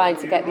constantly trying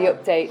to get the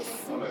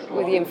updates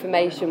with the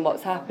information,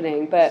 what's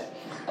happening. But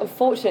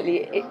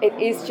unfortunately, it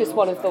is just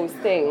one of those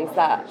things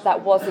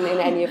that wasn't in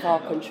any of our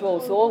control.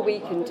 So all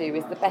we can do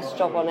is the best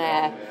job on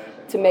air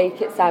to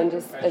make it sound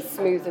as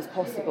smooth as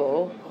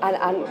possible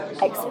and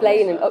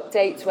explain and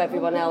update to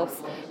everyone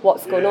else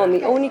what's going on.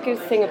 The only good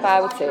thing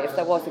about it, if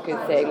there was a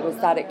good thing, was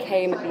that it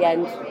came at the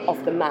end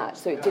of the match,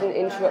 so it didn't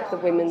interrupt the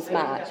women's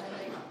match.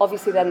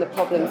 Obviously then the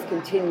problems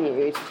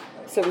continued,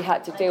 so we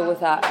had to deal with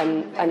that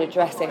and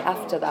address it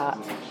after that.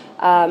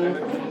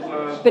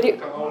 But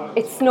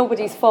it's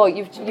nobody's fault.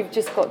 You've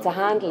just got to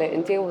handle it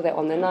and deal with it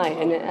on the night,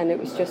 and it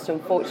was just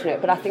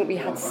unfortunate. But I think we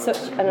had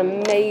such an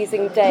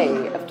amazing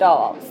day of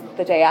darts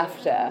the day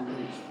after.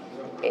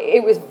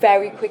 It was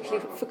very quickly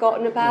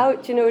forgotten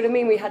about. Do you know what I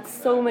mean? We had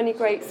so many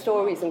great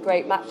stories and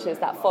great matches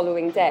that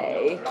following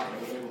day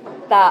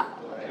that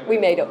we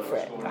made up for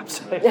it.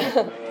 Absolutely.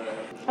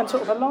 And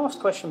sort of a last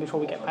question before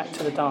we get back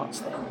to the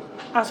darts then.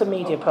 As a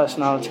media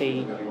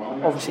personality,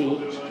 obviously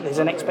there's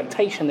an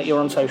expectation that you're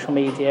on social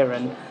media,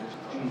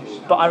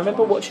 but I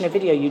remember watching a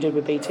video you did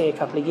with BT a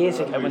couple of years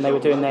ago when they were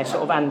doing their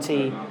sort of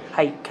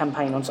anti-hate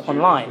campaign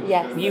online.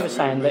 Yes. You were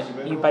saying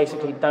that you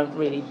basically don't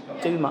really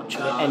do much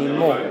of it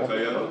anymore.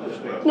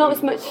 Not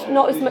as much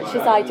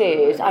as I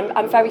did.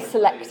 I'm very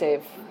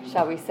selective,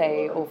 shall we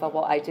say, over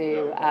what I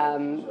do,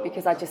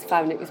 because I just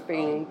found it was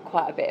bringing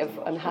quite a bit of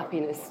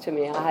unhappiness to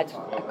me. I had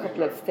a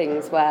couple of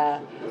things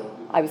where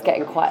I was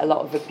getting quite a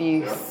lot of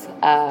abuse,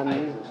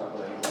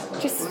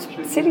 just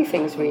silly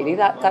things really,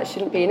 that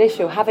shouldn't be an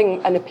issue.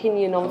 Having an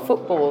opinion on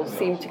football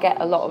seemed to get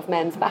a lot of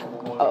men's back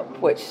up,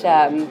 which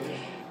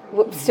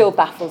still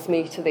baffles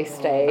me to this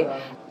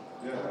day.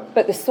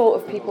 But the sort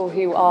of people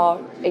who are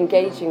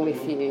engaging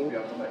with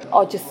you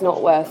are just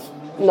not worth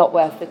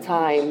the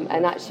time,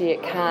 and actually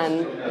it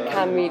can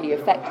really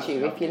affect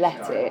you if you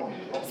let it.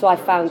 So I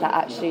found that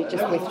actually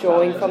just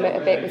withdrawing from it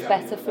a bit was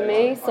better for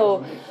me.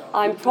 So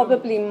I'm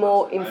probably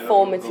more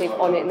informative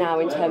on it now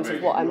in terms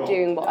of what I'm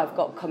doing, what I've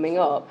got coming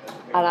up,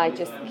 and I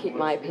just keep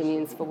my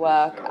opinions for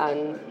work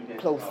and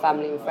close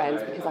family and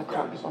friends, because I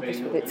can't be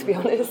bothered with it, to be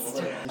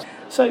honest.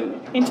 So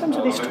in terms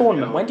of this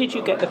tournament, when did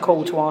you get the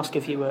call to ask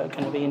if you were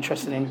going to be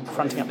interested in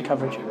fronting up the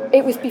coverage?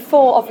 It was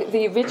before of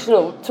the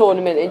original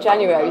tournament in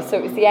January, so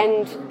it was the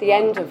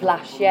end of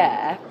last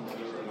year,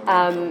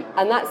 and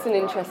that's an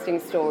interesting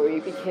story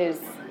because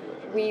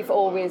we've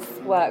always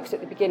worked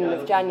at the beginning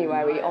of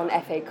January on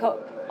FA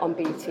Cup on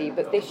BT,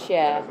 but this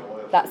year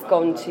that's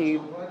gone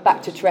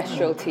back to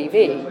terrestrial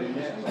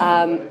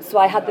TV. So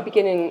I had the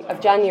beginning of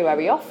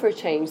January off for a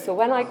change. So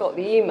when I got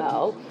the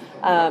email,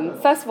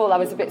 first of all I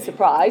was a bit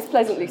surprised,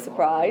 pleasantly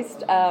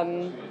surprised.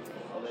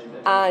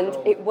 and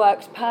it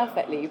worked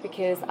perfectly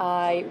because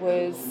I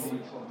was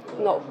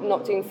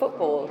not doing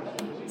football.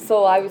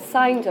 So I was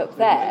signed up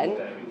then,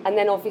 and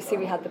then obviously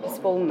we had the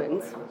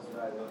postponement.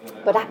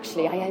 But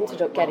actually, I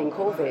ended up getting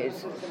COVID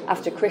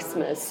after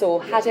Christmas. So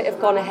had it have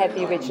gone ahead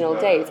the original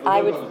date,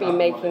 I would be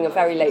making a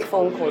very late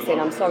phone call saying,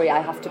 I'm sorry, I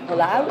have to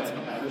pull out.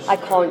 I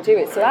can't do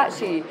it. So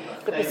actually,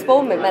 the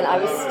postponement meant I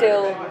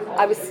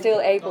was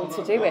still able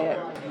to do it.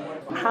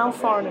 How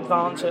far in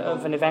advance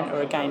of an event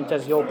or a game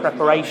does your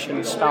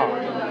preparation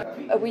start?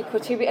 A week or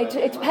 2 weeks.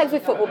 It depends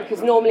with football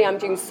because normally I'm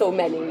doing so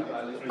many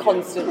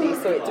constantly,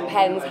 so it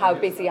depends how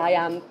busy I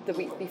am the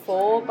week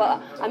before,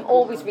 but I'm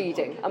always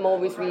reading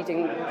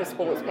the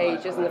sports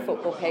pages and the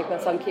football paper,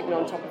 so I'm keeping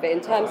on top of it.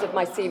 In terms of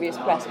my serious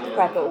prep,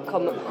 it will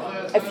come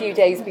a few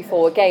days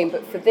before a game,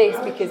 but for this,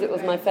 because it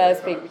was my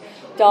first big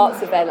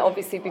darts event,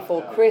 obviously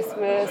before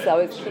Christmas, I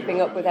was keeping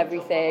up with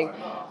everything,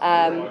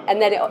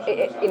 and then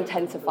it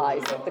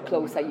intensifies the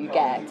closer you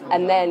get,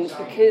 and then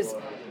because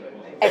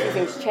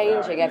everything's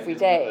changing every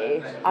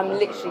day, I'm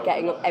literally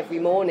getting up every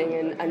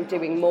morning and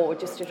doing more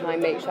just to try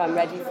and make sure I'm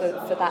ready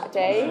for that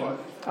day.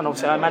 And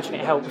obviously I imagine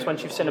it helps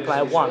once you've seen a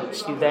player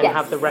once, you then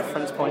have the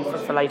reference point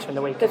for later in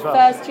the week as well.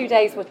 The first 2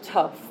 days were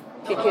tough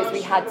because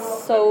we had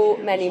so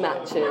many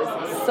matches,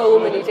 so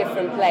many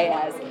different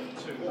players,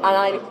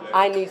 and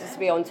I needed to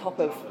be on top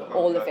of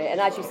all of it. And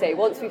as you say,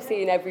 once we've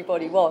seen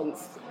everybody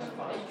once,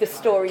 the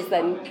stories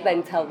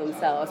then tell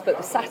themselves. But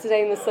the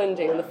Saturday and the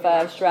Sunday in the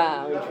first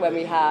round, when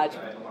we had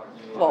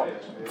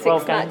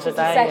 6 matches a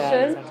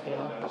session.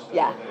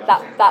 Yeah,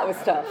 that was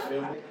tough.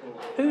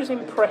 Who's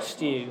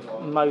impressed you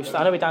most?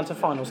 I know we're down to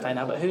finals day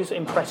now, but who's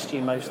impressed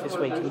you most this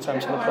week in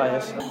terms of the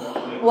players?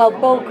 Well,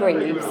 Bo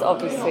Greaves,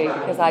 obviously,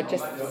 because I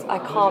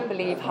can't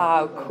believe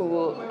how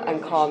cool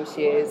and calm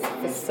she is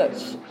for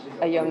such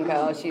a young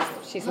girl.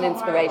 She's an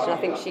inspiration. I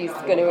think she's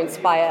going to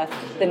inspire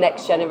the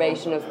next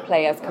generation of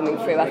players coming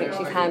through. I think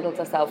she's handled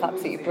herself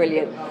absolutely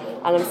brilliant,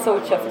 and I'm so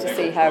chuffed to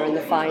see her in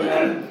the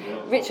final.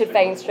 Richard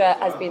Veenstra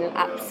has been an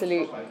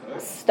absolute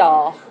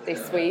star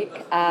this week.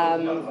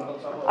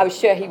 I was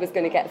sure he was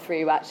going to get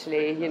through,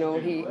 actually. You know,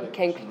 he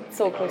came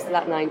so close to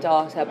that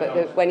 9-darter,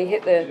 but when he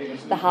hit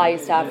the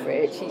highest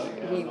average,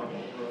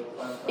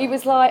 he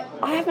was like,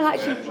 I haven't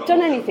actually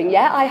done anything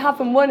yet, I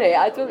haven't won it.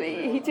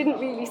 He didn't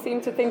really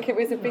seem to think it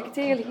was a big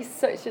deal. He's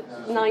such a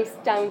nice,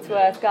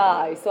 down-to-earth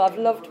guy, so I've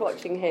loved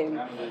watching him.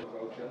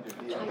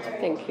 I'm trying to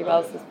think who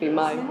else has been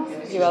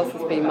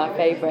my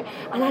favourite.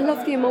 And I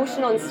love the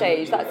emotion on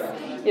stage.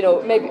 That's, you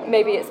know,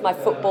 maybe it's my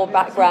football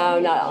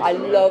background. I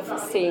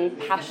love seeing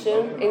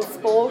passion in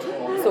sport.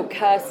 So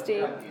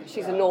Kirsty,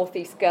 she's a North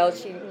East girl.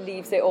 She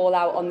leaves it all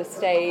out on the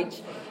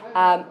stage.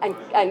 And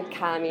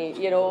Cami,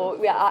 you know,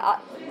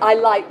 I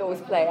like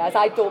those players.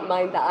 I don't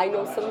mind that. I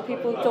know some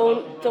people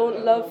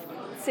don't love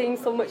seeing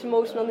so much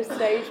emotion on the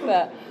stage,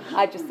 but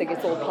I just think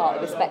it's all part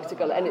of the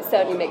spectacle, and it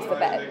certainly makes for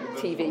better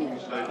TV.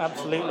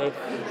 Absolutely.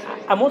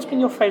 And what's been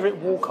your favourite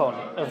walk-on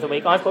of the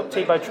week? I've got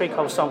Thibaut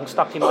Tricol's song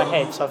stuck in my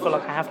head, so I feel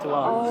like I have to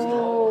ask.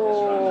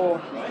 Oh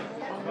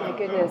my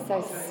goodness,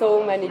 there's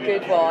so many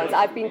good ones.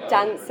 I've been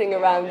dancing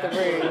around the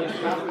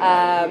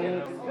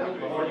room.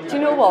 Do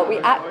you know what?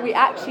 We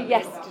actually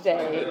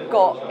yesterday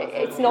got,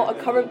 it's not a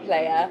current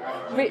player,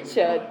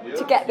 Richard,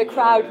 to get the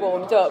crowd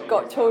warmed up,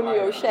 got Tony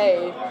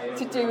O'Shea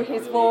to do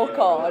his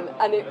walk-on,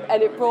 and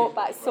it brought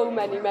back so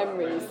many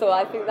memories. So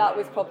I think that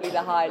was probably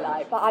the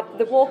highlight. But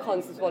the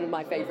walk-ons was one of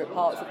my favourite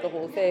parts of the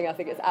whole thing. I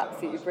think it's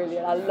absolutely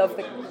brilliant. I love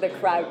the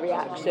crowd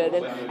reaction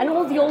and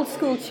all the old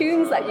school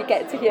tunes that you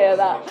get to hear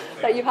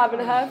that you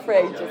haven't heard for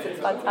ages. It's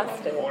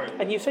fantastic.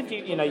 And you said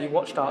you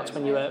watched darts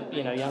when you were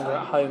younger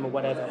at home or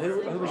whatever.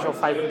 Who was your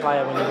favourite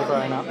player when you were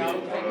growing up?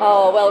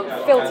 Oh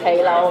well, Phil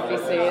Taylor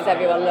obviously, as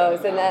everyone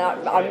knows, and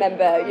then I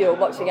remember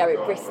watching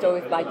Eric Bristow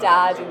with my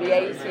dad in the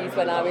 80s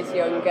when I was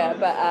younger.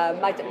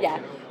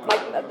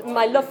 But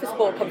my love for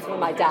sport comes from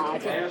my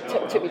dad.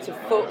 He took me to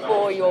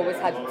football. He always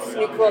had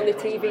snooker on the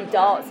TV,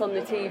 darts on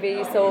the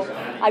TV. So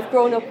I've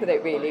grown up with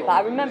it really. But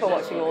I remember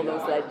watching all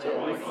those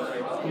legends.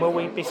 And will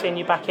we be seeing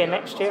you back here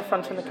next year,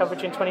 fronting the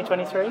coverage in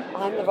 2023?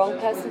 I'm the wrong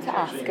person to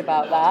ask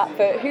about that,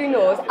 but who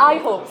knows? I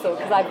hope so,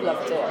 because I've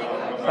loved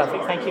it.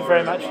 Perfect. Thank you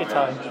very much for your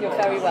time. You're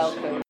very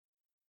welcome.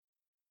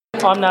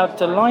 I'm now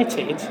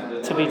delighted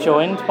to be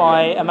joined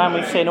by a man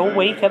we've seen all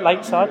week at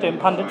Lakeside doing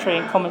punditry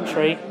and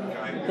commentary.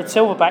 It's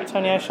Silverback,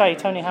 Tony O'Shea.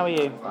 Tony, how are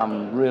you?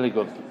 I'm really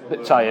good. A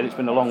bit tired, it's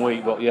been a long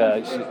week, but yeah,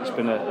 it's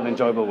been an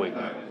enjoyable week.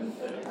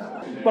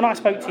 When I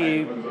spoke to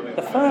you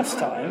the first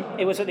time,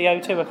 it was at the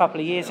O2 a couple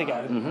of years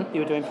ago. Mm-hmm.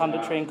 You were doing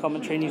punditry and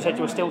commentary, and you said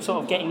you were still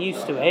sort of getting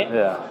used to it.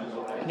 Yeah.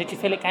 Did you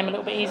feel it came a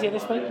little bit easier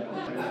this week?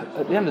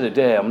 At the end of the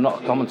day, I'm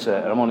not a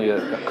commentator, I'm only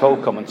a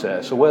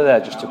co-commentator, so we're there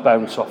just to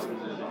bounce off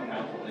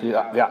the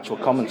actual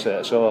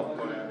commentator, so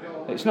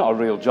it's not a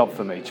real job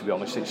for me, to be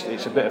honest.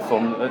 It's a bit of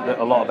fun that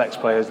a lot of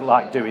ex-players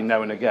like doing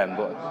now and again,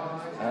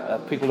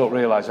 but people don't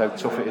realise how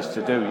tough it is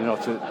to do,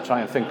 to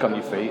try and think on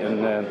your feet,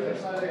 and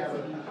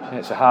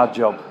it's a hard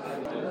job.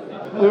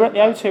 We were at the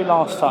O2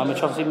 last time,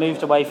 which obviously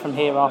moved away from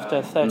here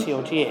after 30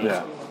 odd years.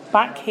 Yeah.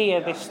 back here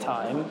this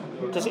time.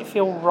 Does it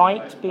feel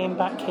right being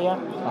back here?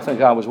 I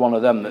think I was one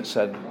of them that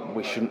said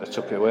we shouldn't have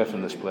took it away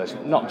from this place,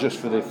 not just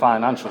for the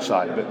financial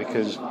side of it,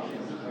 because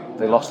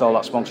they lost all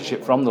that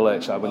sponsorship from the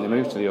Lakeside when they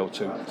moved to the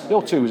O2. The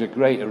O2 was a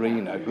great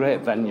arena, a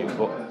great venue,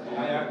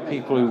 but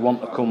people who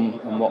want to come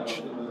and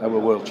watch our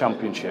World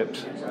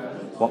Championships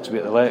want to be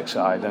at the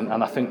Lakeside,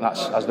 and I think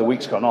that's, as the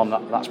week's gone on,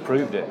 that's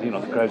proved it. You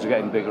know, the crowds are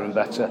getting bigger and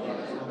better.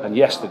 And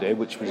yesterday,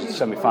 which was the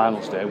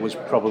semi-finals day, was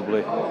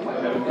probably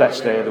the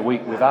best day of the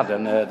week we've had,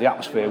 and the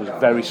atmosphere was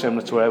very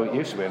similar to where it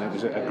used to be, and it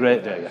was a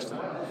great day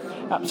yesterday.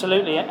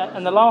 Absolutely,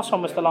 and the last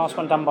one was the last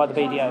one done by the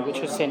BDO, which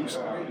has since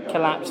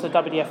collapsed. The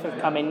WDF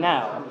have come in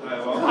now.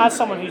 As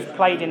someone who's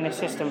played in this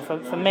system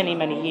for many,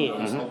 many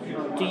years,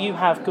 do you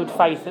have good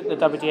faith that the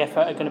WDF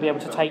are going to be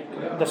able to take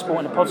the sport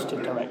in a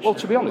positive direction? Well,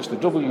 to be honest, the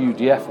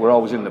WDF were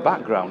always in the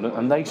background,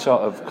 and they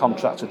sort of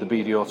contracted the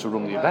BDO to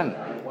run the event.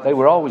 They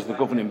were always the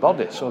governing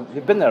body, so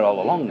they've been there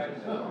all along.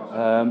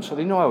 So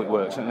they know how it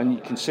works, and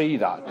you can see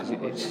that, because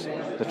it's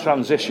the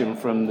transition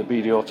from the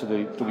BDO to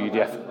the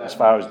WDF, as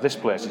far as this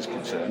place is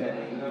concerned,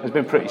 has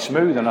been pretty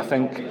smooth. And I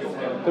think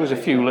there was a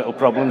few little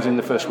problems in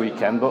the first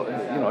weekend, but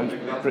you know,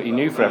 it's pretty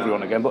new for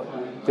everyone again. But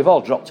they've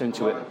all dropped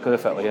into it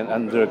perfectly,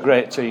 and they're a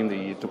great team,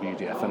 the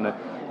WDF, and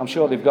I'm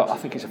sure they've got, I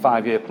think it's a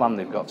 5-year plan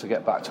they've got to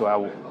get back to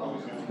how,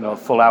 you know,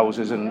 full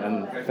houses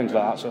and things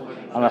like that. So,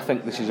 and I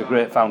think this is a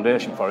great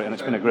foundation for it, and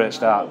it's been a great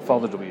start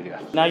for the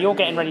WDF. Now you're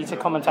getting ready to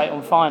commentate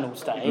on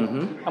finals day,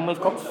 and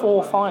we've got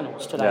 4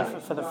 finals today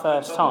for the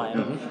first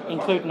time,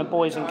 including the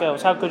boys and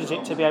girls. How good is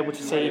it to be able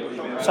to see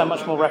so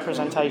much more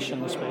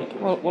representation this week?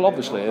 Well,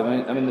 obviously,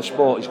 I mean, the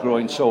sport is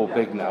growing so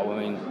big now. I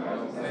mean,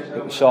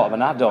 it was sort of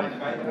an add-on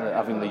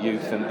having the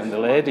youth and the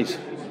ladies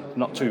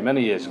not too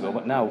many years ago,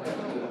 but now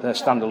they're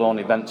standalone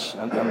events,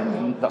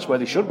 and that's where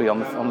they should be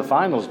on the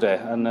finals day.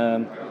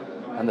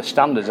 And the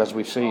standards, as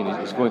we've seen,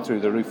 is going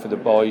through the roof for the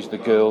boys, the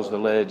girls, the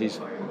ladies,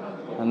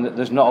 and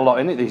there's not a lot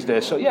in it these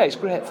days. So yeah, it's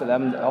great for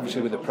them,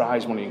 obviously, with the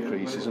prize money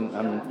increases, and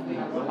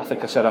I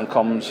think I said on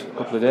comms a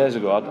couple of days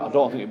ago, I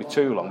don't think it'll be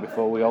too long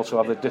before we also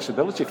have a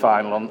disability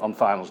final on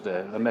finals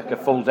day and make a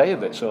full day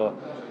of it. So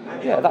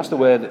yeah, that's the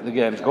way that the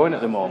game's going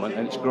at the moment,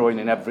 and it's growing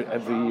in every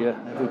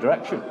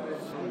direction.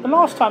 The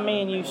last time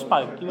me and you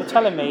spoke, you were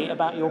telling me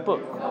about your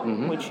book,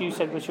 which you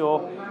said was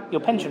your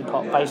pension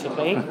pot,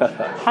 basically.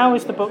 How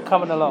is the book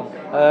coming along?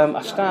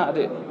 I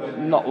started it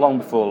not long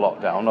before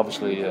lockdown.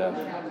 Obviously,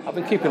 I've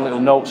been keeping little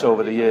notes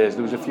over the years.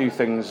 There was a few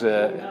things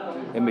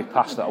in my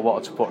past that I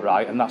wanted to put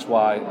right, and that's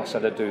why I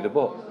said I'd do the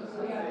book.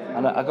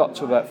 And I got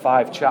to about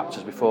 5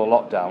 chapters before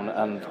lockdown,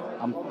 and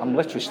I'm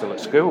literally still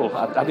at school.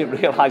 I didn't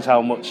realise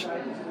how much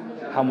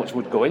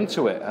would go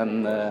into it,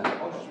 and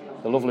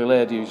the lovely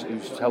lady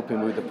who's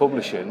helping me with the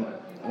publishing,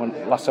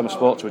 last time I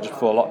spoke to her just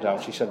before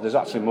lockdown, she said there's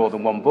actually more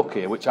than one book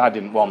here, which I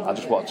didn't want. I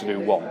just wanted to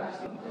do one.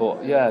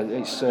 But yeah,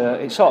 it's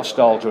sort of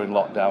stalled during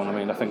lockdown. I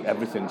mean, I think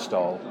everything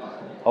stalled.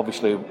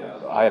 Obviously,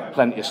 I had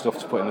plenty of stuff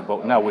to put in the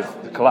book. Now, with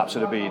the collapse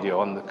of the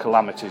BDO and the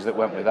calamities that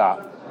went with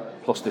that,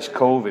 plus this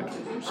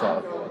COVID,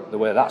 sort of the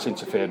way that's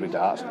interfered with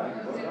darts,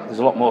 there's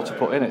a lot more to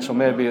put in it. So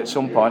maybe at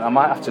some point I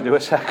might have to do a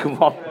second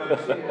one.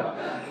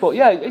 But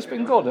yeah, it's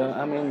been good.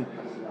 I mean,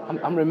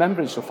 I'm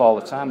remembering stuff all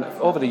the time.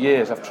 Over the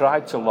years, I've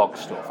tried to log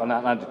stuff, and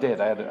I did.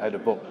 I had a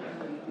book.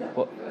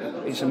 But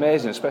it's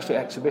amazing, especially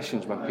at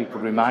exhibitions, when people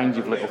remind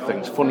you of little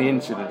things, funny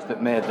incidents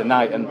that made the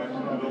night, and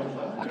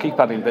I keep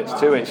adding bits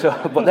to it. So,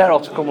 but they're all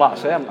to come, like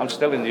I say, I'm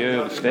still in the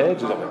early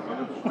stages of it.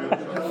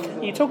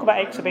 You talk about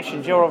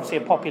exhibitions, you're obviously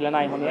a popular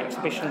name on the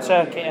exhibition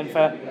circuit, and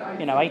for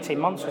 18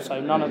 months or so,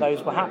 none of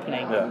those were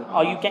happening. Yeah.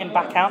 Are you getting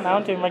back out now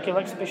and doing regular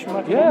exhibition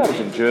work? Yeah, I was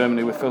in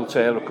Germany with Phil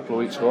Taylor a couple of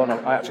weeks ago, and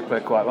I actually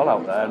played quite well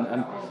out there.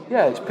 And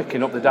yeah, it's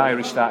picking up, the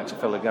diary's starting to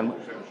fill again.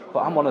 But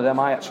I'm one of them,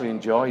 I actually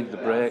enjoyed the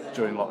break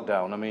during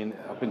lockdown. I mean,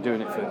 I've been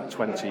doing it for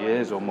 20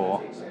 years or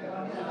more,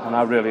 and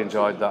I really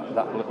enjoyed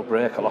that little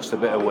break. I lost a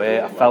bit of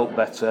weight, I felt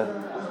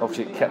better.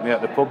 Obviously, it kept me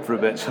at the pub for a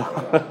bit,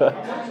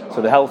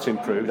 so the health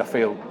improved. I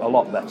feel a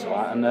lot better,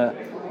 and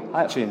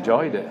I actually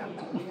enjoyed it.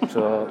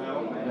 So,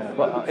 yeah,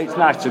 but it's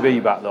nice to be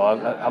back, though.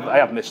 I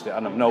have missed it,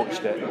 and I've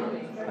noticed it,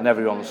 and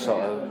everyone's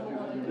sort of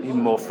even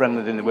more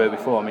friendly than they were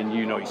before. I mean,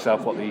 you know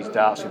yourself what these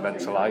darts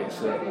events are like.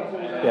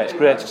 It's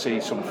great to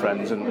see some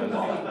friends, and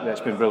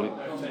it's been brilliant.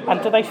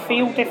 And do they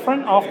feel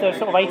different after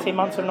sort of 18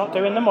 months of not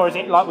doing them, or is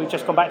it like we've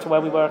just gone back to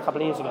where we were a couple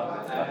of years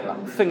ago?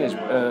 The thing is,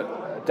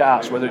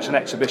 darts, whether it's an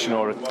exhibition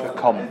or a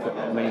comp,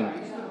 I mean,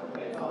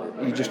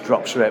 you just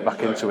drop straight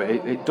back into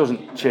it. It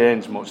doesn't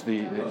change much.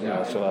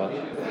 So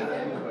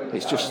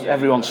it's just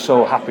everyone's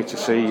so happy to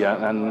see you,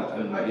 and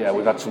yeah,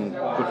 we've had some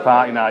good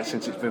party nights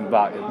since it's been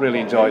back. I've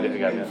really enjoyed it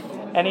again. Yeah.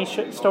 Any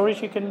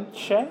stories you can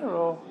share,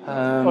 or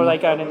are they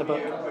going in the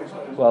book?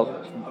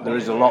 Well, there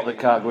is a lot that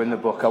can't go in the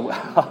book.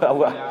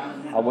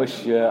 I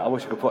wish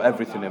I could put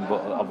everything in,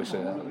 but obviously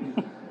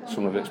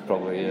some of it's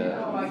probably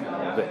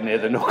a bit near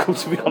the knuckle,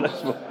 to be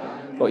honest.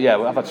 But yeah,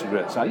 I've had some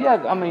great time.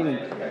 Yeah, I mean,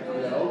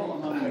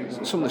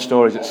 some of the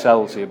stories at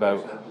Celtic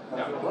about,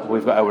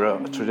 we've got our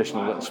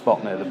traditional little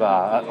spot near the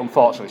bar.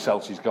 Unfortunately,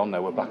 Celtic's gone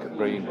now, we're back at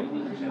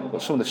Green.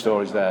 But some of the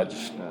stories there,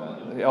 just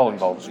it all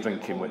involves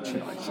drinking, which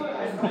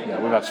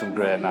we've had some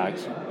great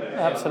nights.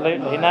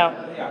 Absolutely. Now,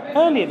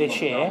 earlier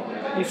this year,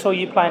 we saw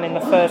you playing in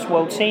the first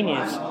World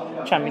Seniors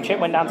Championship,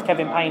 went down to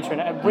Kevin Painter in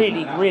a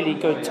really, really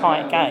good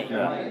tight game.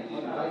 Yeah.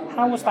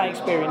 How was that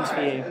experience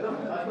for you?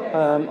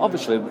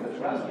 Obviously,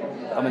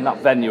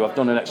 that venue, I've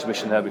done an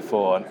exhibition there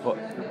before, but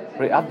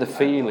it had the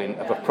feeling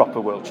of a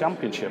proper World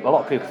Championship. A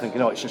lot of people think,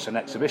 it's just an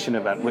exhibition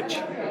event, which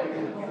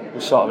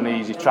was sort of an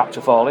easy trap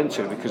to fall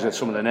into because of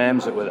some of the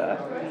names that were there.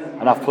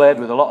 And I've played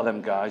with a lot of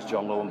them guys,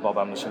 John Lowe and Bob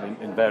Anderson,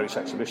 in various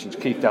exhibitions.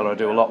 Keith Deller, I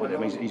do a lot with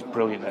him, he's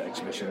brilliant at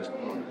exhibitions.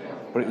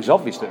 But it was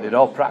obvious that they'd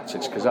all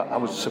practiced, because I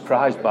was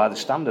surprised by the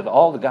standard.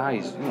 All the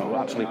guys,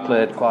 actually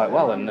played quite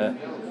well, and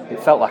it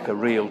felt like a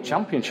real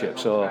championship.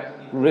 So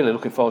really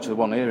looking forward to the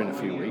one here in a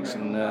few weeks.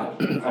 And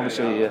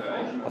obviously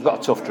I've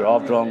got a tough draw.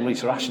 I've drawn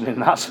Lisa Ashton in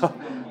that, so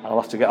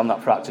I'll have to get on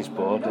that practice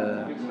board.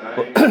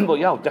 But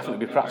yeah, I'll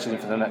definitely be practicing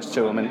for the next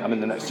two. I'm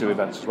in the next two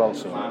events as well.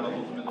 So.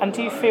 And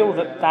do you feel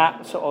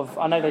that sort of,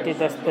 I know they did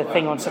the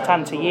thing on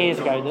Setanta years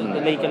ago,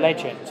 the League of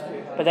Legends,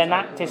 but then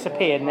that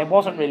disappeared and there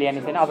wasn't really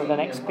anything other than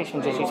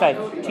exhibitions, as you say.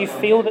 Do you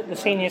feel that the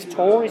Seniors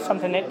Tour is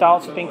something that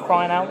darts have been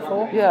crying out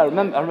for? Yeah, I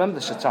remember the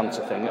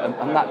Setanta thing,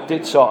 and that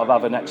did sort of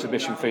have an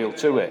exhibition feel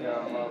to it.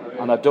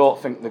 And I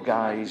don't think the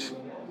guys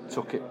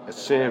took it as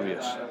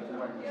serious.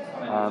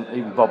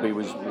 Even Bobby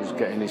was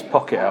getting his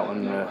pocket out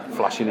and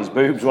flashing his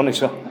boobs, wasn't he?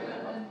 So,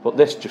 but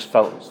this just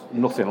felt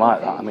nothing like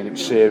that. It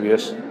was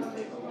serious.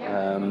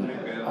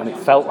 And it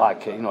felt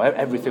like it,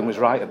 everything was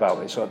right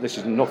about it. So this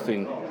is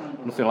nothing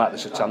like the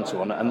Setanta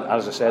one. And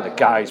as I said, the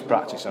guys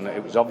practiced, and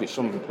it was obvious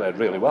some of them played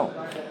really well.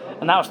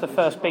 And that was the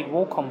first big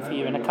walk-on for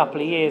you in a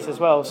couple of years as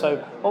well. So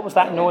what was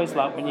that noise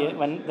like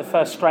when the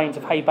first strains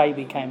of Hey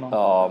Baby came on?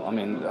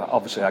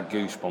 Obviously I had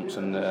goosebumps,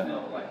 and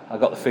I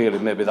got the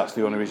feeling maybe that's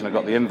the only reason I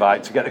got the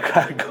invite, to get the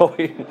crowd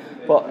going.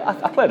 But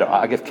I played all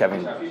right. I give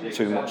Kevin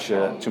too much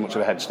of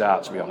a head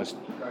start, to be honest.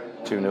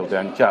 2-0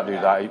 down, you can't do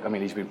that.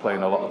 He's been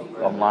playing a lot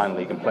of online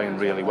league and playing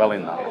really well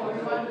in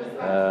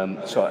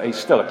that. So he's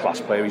still a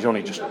class player. He's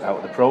only just out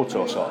of the Pro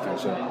Tour sort of thing.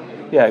 So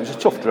yeah, it was a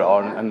tough draw,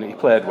 and he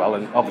played well,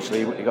 and obviously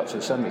he got to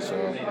the semi.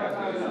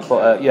 So,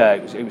 but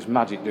it was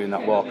magic doing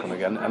that walk on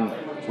again. And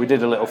we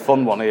did a little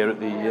fun one here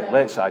at the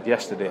Lakeside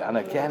yesterday, and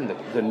again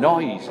the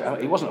noise.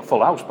 It wasn't a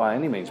full house by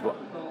any means, but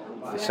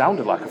it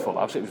sounded like a full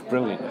house. It was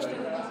brilliant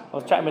yesterday. I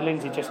was chatting with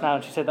Lindsay just now,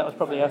 and she said that was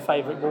probably her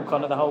favourite walk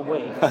on of the whole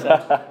week.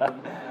 So.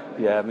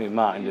 Yeah,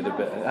 Martin did a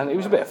bit, and it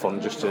was a bit of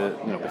fun just to,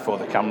 before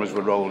the cameras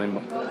were rolling.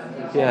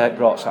 But yeah, it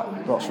brought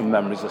some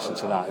memories. Listen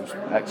to that, it was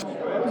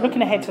excellent.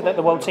 Looking ahead to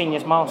the World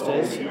Seniors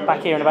Masters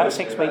back here in about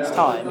 6 weeks'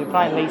 time, you're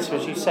playing Lisa,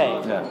 as you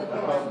said.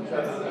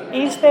 Yeah.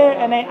 Is there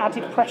any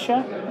added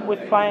pressure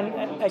with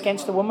playing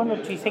against a woman,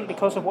 or do you think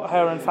because of what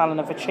her and Fallon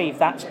have achieved,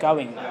 that's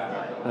going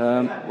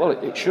now? Well,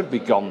 it should be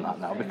gone that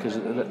now, because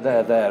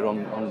they're there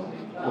on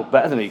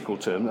better than equal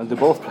terms, and they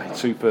both played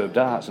superb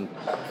darts, and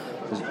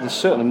there's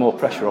certainly more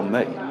pressure on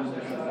me,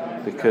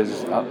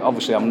 because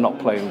obviously I'm not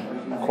playing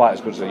quite as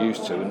good as I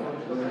used to,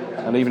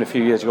 and even a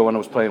few years ago when I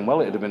was playing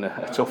well, it'd have been a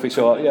toughie.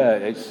 So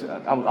yeah,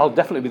 I'll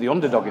definitely be the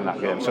underdog in that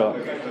game, so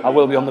I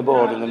will be on the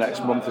board in the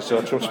next month or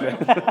so, trust me.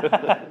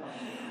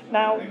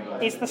 Now,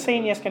 is the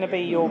seniors going to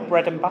be your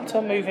bread and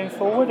butter moving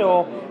forward,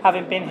 or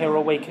having been here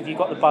all week, have you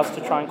got the buzz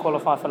to try and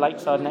qualify for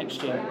Lakeside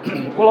next year?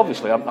 Well,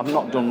 obviously I've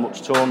not done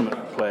much tournament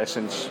play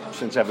since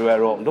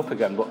everywhere opened up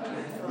again, but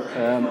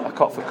I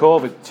caught for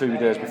COVID 2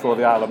 days before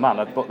the Isle of Man,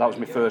 but that was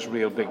my first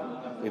real big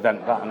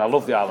event back, and I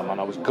love the Isle of Man.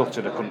 I was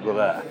gutted I couldn't go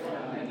there.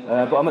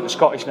 But I'm at the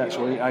Scottish next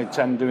week. I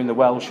intend doing the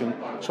Welsh, and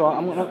so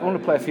I'm going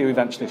to play a few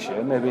events this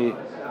year. Maybe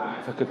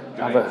if I could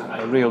have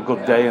a real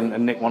good day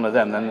and nick one of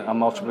them, then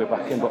I'm ultimately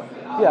back in. But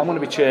yeah, I'm going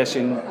to be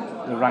chasing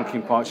the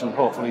ranking points and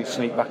hopefully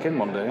sneak back in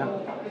one day. Yeah.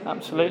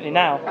 Absolutely.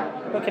 Now,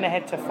 looking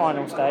ahead to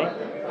finals day,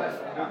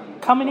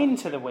 coming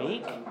into the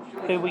week,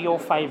 who were your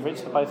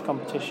favourites for both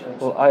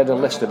competitions? Well, I had a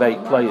list of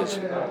 8 players,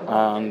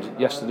 and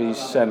yesterday's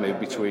semi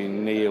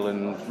between Neil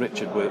and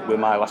Richard were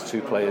my last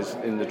 2 players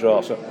in the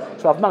draw. So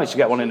I've managed to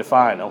get one in the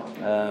final,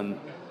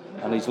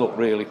 and he's looked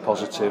really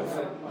positive,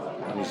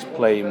 and he's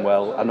playing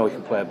well. I know he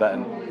can play better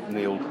than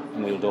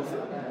Neil Duff.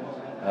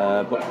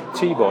 But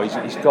T-Boy,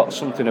 he's got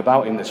something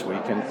about him this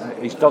week,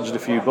 and he's dodged a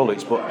few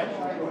bullets, but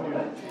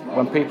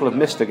when people have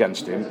missed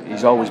against him,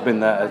 he's always been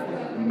there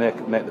to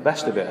make the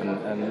best of it,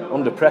 and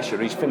under pressure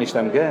he's finished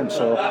them games.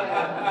 So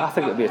I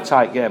think it'll be a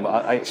tight game,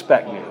 but I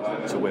expect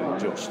Neil to win it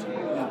just.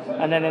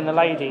 And then in the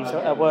ladies,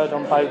 a word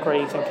on Bo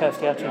Greaves and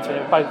Kirsty Hutchinson,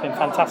 who've both been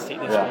fantastic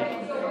this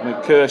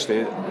week.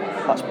 Kirsty,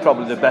 that's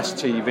probably the best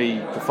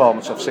TV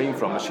performance I've seen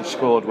from her. She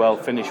scored well,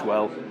 finished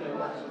well,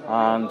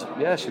 and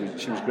yeah, she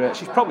was great.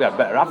 She's probably had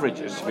better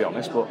averages, to be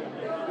honest, but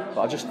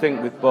I just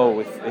think with Bo,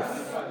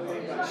 if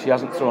she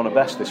hasn't thrown her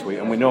best this week,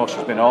 and we know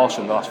she's been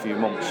awesome the last few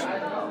months,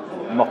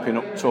 mopping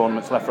up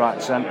tournaments left, right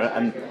and centre,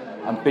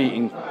 and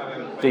beating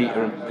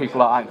Dieter and people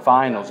like that in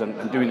finals,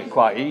 and doing it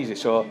quite easy.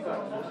 So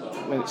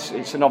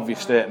it's an obvious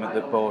statement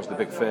that Bo's the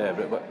big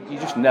favourite, but you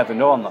just never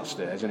know on that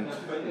stage. And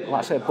like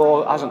I say,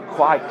 Bo hasn't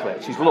quite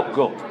clicked. She's looked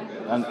good,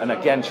 and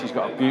again, she's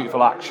got a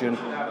beautiful action.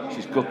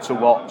 She's good to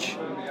watch,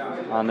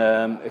 and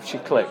if she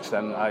clicks,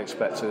 then I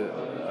expect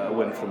a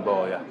win from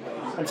Bo. Yeah.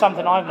 And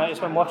something I've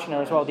noticed when watching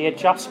her as well, the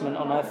adjustment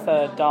on her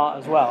third dart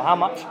as well. How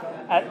much,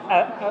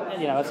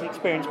 as an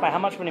experienced player, how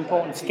much of an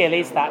important skill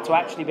is that to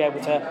actually be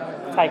able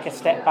to take a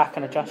step back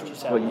and adjust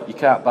yourself? Well, you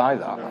can't buy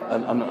that.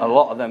 And a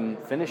lot of them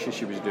finishes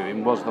she was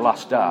doing was the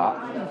last dart,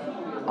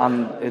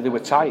 and they were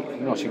tight.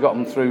 She got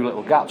them through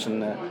little gaps,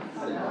 and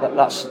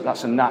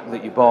that's a knack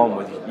that you're born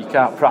with. You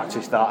can't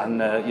practice that,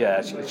 and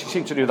she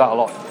seemed to do that a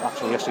lot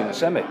actually yesterday in the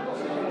semi.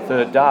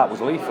 Third dart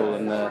was lethal,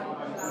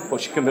 but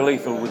she can be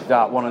lethal with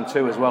dart 1 and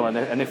 2 as well,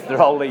 and if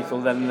they're all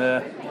lethal, then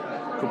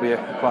could be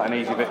quite an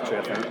easy victory,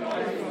 I think.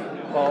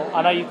 Well,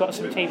 I know you've got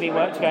some TV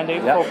work to go and do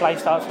before play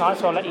starts tonight,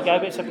 so I'll let you go,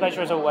 but it's a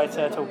pleasure as always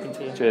talking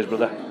to you. Cheers,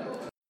 brother.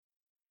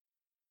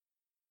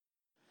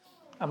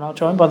 I'm now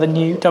joined by the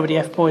new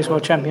WDF Boys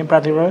World Champion,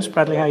 Bradley Rose.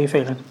 Bradley, how are you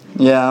feeling?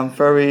 Yeah, I'm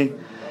very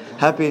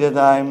happy that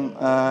I'm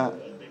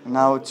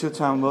now a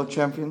 2-time world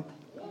champion.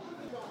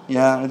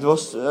 Yeah, it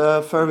was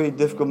a very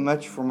difficult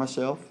match for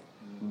myself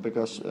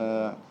because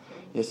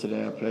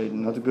yesterday I played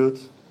not good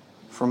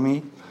for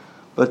me,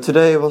 but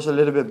today it was a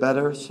little bit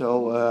better,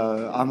 so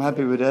I'm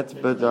happy with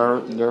that, but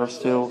there are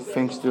still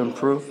things to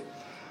improve,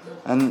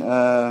 and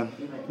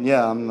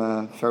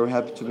I'm very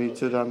happy to be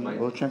 2-time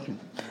world champion.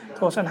 Of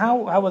course, and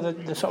how were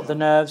the sort of the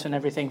nerves and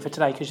everything for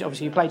today? Because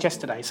obviously you played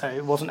yesterday, so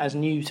it wasn't as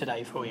new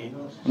today for you.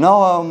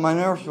 No, my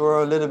nerves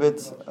were a little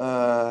bit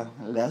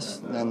less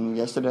than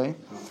yesterday,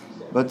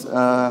 but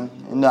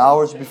in the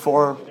hours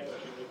before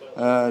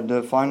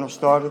the final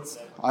started,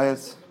 I had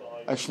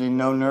actually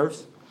no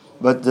nerves,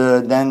 but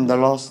then the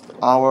last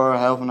hour,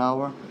 half an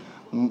hour,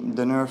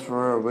 the nerves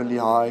were really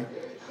high,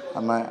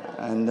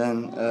 and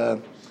then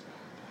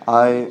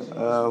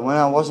when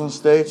I was on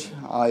stage,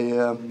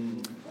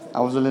 I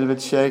was a little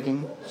bit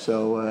shaking,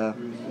 so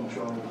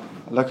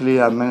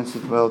luckily I managed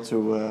it well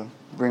to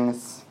bring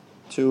it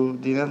to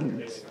the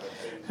Netherlands.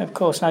 Of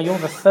course, now you're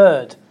the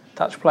third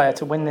Dutch player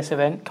to win this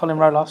event. Colin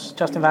Rolos,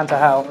 Justin van der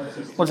Hel.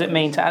 What does it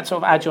mean to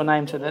add your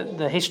name to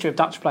the history of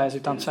Dutch players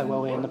who've done so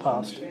well here in the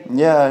past?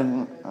 Yeah,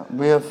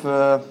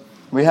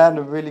 we had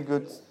really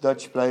good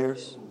Dutch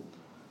players.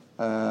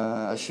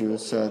 As you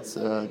said,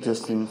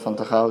 Justin van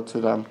der Hel,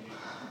 2-time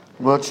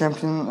world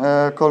champion,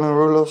 Colin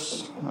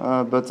Rolos,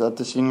 but at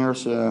the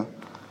seniors,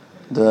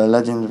 the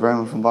legend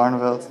Raymond van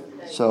Barneveld.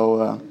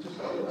 So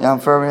I'm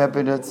very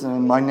happy that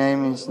my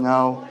name is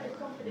now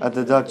at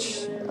the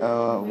Dutch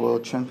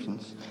world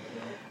champions.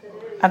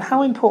 And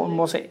how important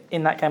was it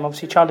in that game?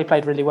 Obviously, Charlie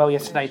played really well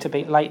yesterday to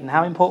beat Leighton.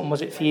 How important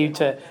was it for you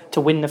to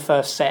win the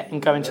first set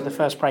and go into the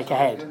first break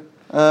ahead?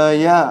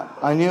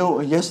 I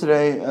knew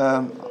yesterday.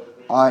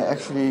 I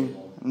actually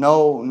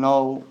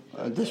no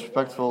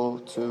disrespectful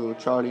to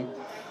Charlie,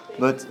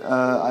 but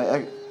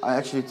I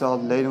actually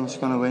thought Leighton was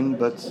going to win.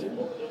 But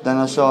then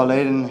I saw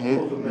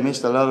Leighton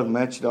missed a lot of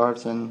match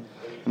darts and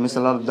he missed a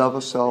lot of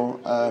doubles.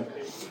 So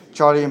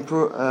Charlie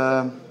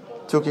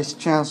took his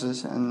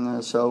chances,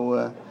 and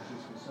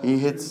he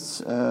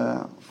hits,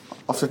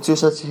 after 2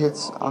 sets he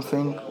hits, I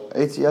think,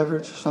 80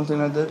 average, something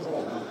like that.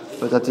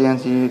 But at the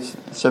end he hit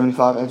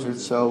 75 average,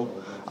 so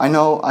I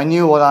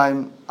knew what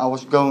I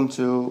was going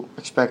to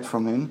expect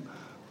from him.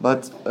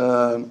 But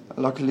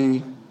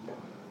luckily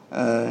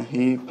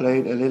he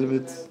played a little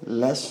bit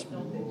less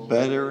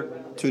better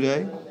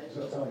today.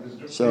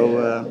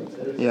 So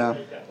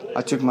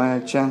I took my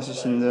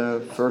chances in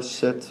the first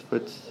set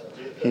with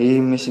he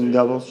missing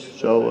doubles.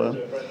 So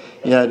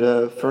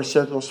the first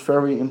set was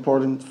very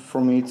important for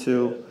me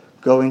to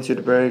go into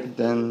the break,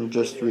 then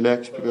just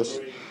relax because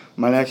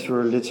my legs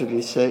were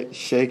literally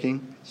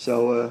shaking.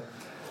 So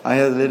I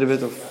had a little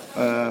bit of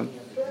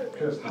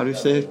how do you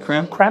say it?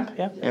 Cramp? Cramp,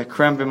 yeah. Yeah,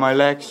 cramp in my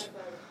legs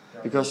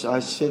because I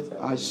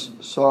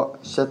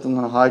sat on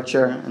a high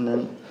chair and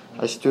then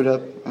I stood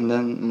up and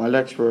then my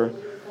legs were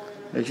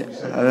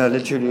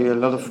literally a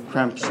lot of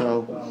cramp.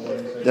 So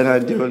then I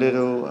do a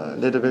little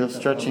bit of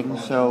stretching.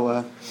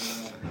 So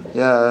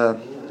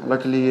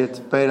luckily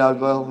it paid out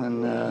well,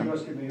 and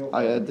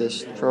I add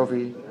this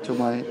trophy to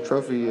my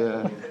trophy.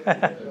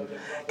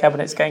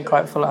 Cabinet's getting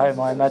quite full at home,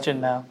 I imagine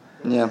now.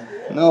 Yeah.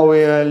 No,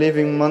 we are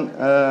leaving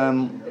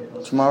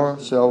tomorrow,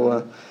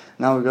 so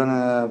now we're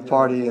gonna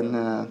party,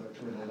 and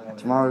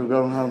tomorrow we're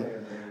going home.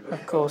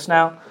 Of course.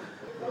 Now,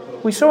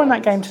 we saw in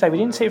that game today, we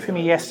didn't see it from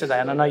you yesterday,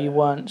 and I know you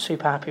weren't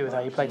super happy with how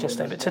you played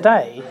yesterday, but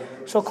today,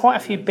 saw quite a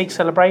few big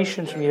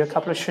celebrations from you, a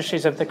couple of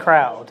shushes of the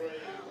crowd.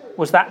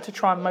 Was that to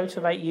try and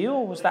motivate you,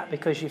 or was that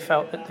because you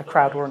felt that the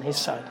crowd were on his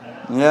side?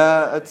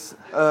 Yeah, it's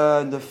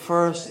the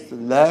first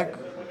leg,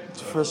 the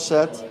first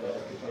set,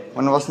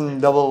 when I was in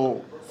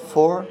double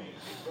 4,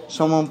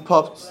 someone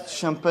popped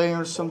champagne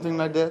or something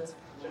like that,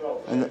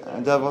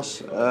 and that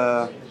was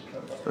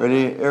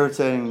really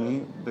irritating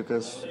me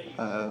because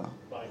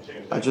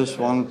I just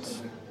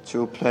want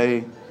to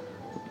play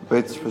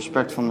with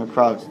respect from the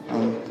crowd,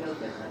 and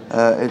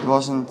it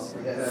wasn't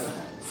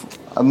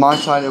on my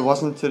side. It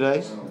wasn't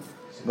today,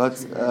 but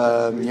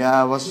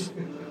it was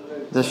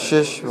the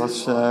shush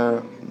was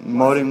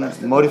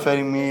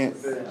motivating me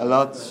a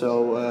lot.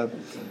 So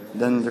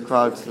then the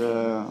crowd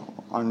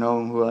are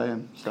knowing who I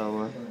am.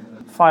 So.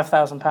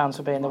 £5,000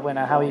 for being the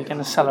winner. How are you going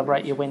to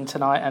celebrate your win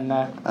tonight and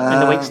in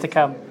the weeks to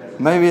come?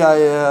 Maybe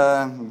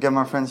I get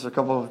my friends a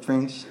couple of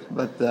drinks,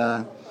 but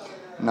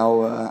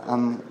no,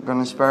 I'm going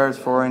to spare it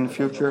for in the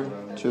future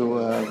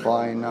to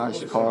buy a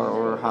nice car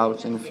or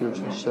house in the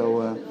future.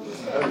 So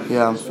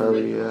yeah, I'm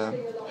very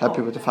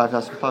happy with the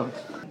 £5,000.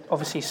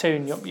 Obviously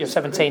soon, you're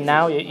 17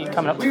 now, you're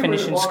coming up to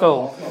finishing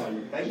school.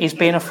 Is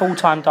being a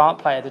full-time dart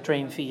player the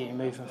dream for you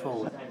moving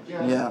forward?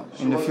 Yeah,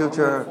 in the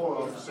future,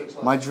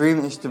 my dream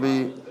is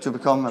to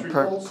become a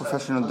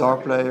professional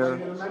dart player.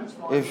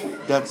 If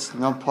that's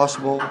not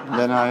possible,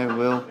 then I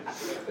will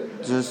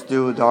just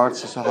do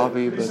darts as a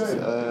hobby. But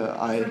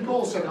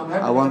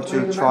I want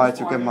to try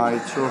to get my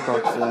tour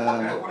card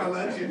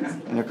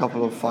in a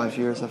couple of 5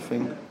 years, I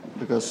think,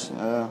 because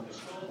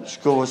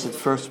school is at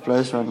first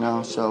place right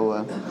now.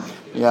 So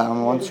yeah,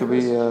 I want to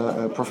be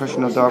a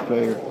professional dart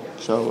player.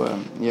 So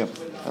yeah.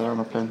 That are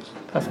my plans.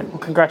 Perfect. Well,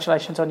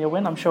 congratulations on your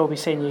win. I'm sure we'll be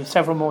seeing you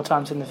several more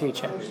times in the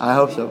future. I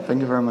hope so. Thank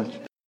you very much.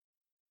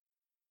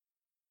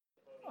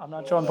 I'm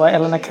now joined by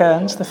Eleanor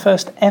Kearns, the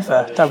first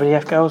ever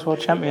WDF Girls World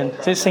Champion.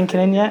 Is it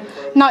sinking in yet?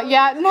 Not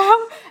yet,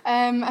 no.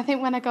 I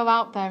think when I go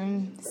out there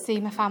and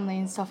see my family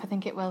and stuff, I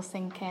think it will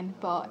sink in,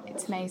 but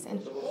it's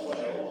amazing.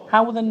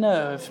 How were the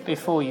nerves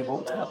before you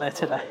walked out there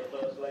today?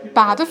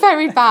 Bad,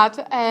 very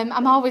bad.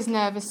 I'm always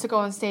nervous to go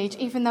on stage,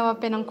 even though I've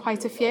been on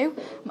quite a few.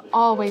 I'm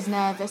always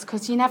nervous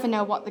because you never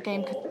know what the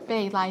game could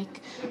be like.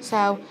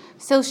 So,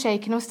 still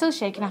shaking. I was still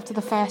shaking after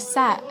the first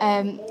set,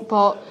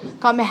 but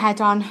got my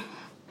head on,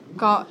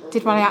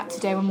 did what I had to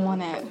do and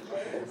won it.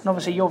 And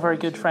obviously your very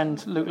good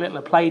friend Luke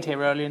Littler played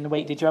here earlier in the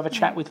week. Did you have a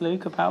chat with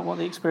Luke about what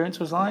the experience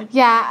was like?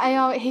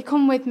 Yeah, he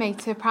come with me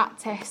to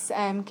practice,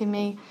 give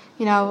me,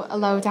 a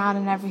lowdown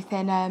and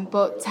everything.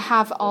 But to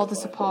have all the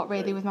support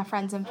really with my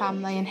friends and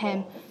family and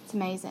him, it's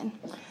amazing.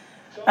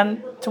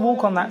 And to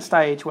walk on that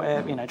stage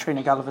where,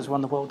 Trina Gulliver's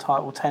won the world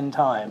title 10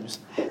 times,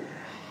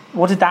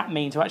 what did that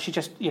mean to actually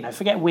just,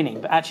 forget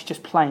winning, but actually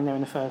just playing there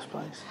in the first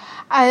place?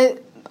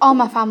 All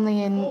my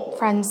family and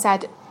friends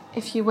said,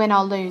 if you win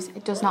or lose,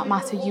 it does not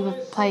matter. You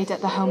have played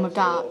at the home of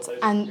dart,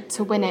 and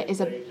to win it is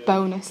a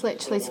bonus,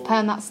 literally. To play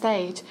on that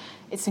stage,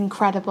 it's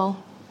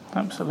incredible.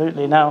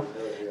 Absolutely. Now,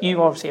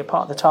 you obviously are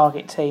part of the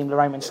Target team.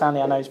 Lorraine Winstanley,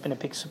 I know, has been a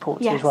big support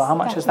to you as well. How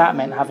much has that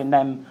meant, having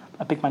them,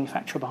 a big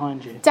manufacturer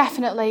behind you?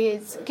 Definitely.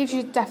 It gives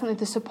you definitely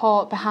the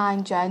support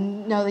behind you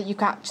and know that you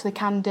actually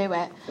can do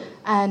it.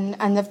 And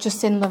they've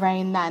just seen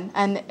Lorraine then,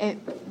 and it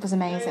was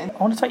amazing. I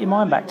want to take your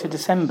mind back to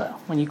December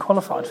when you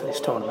qualified for this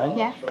tournament.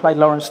 Yeah. Played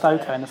Lauren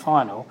Stoker in the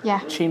final.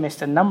 Yeah. She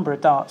missed a number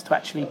of darts to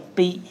actually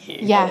beat you.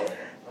 Yeah.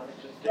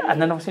 And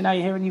then obviously now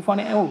you're here and you've won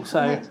it all.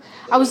 So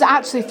I was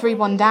actually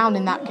 3-1 down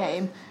in that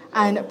game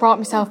and brought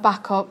myself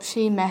back up.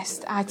 She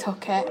missed, I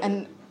took it,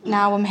 and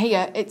now I'm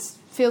here. It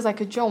feels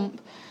like a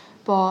jump,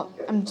 but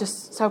I'm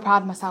just so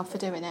proud of myself for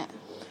doing it.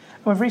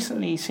 We've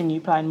recently seen you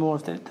playing more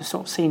of the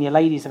sort of senior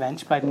ladies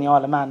events. You played in the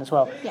Isle of Man as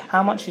well. Yeah.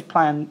 How much is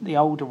playing the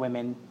older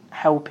women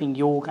helping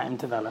your game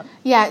develop?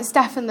 Yeah, it's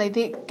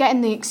definitely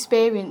getting the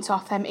experience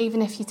off them,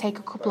 even if you take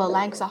a couple of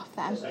legs off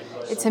them.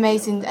 It's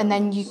amazing, and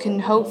then you can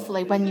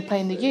hopefully, when you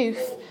play in the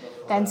youth,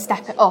 then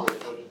step it up.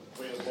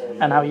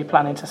 And how are you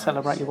planning to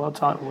celebrate your world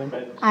title win?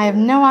 I have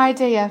no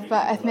idea,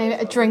 but maybe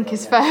a drink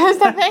is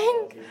first, I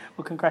think.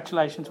 Well,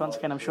 congratulations once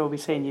again. I'm sure we'll be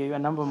seeing you a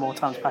number more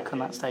times back on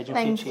that stage in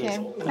future years.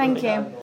 Thank you.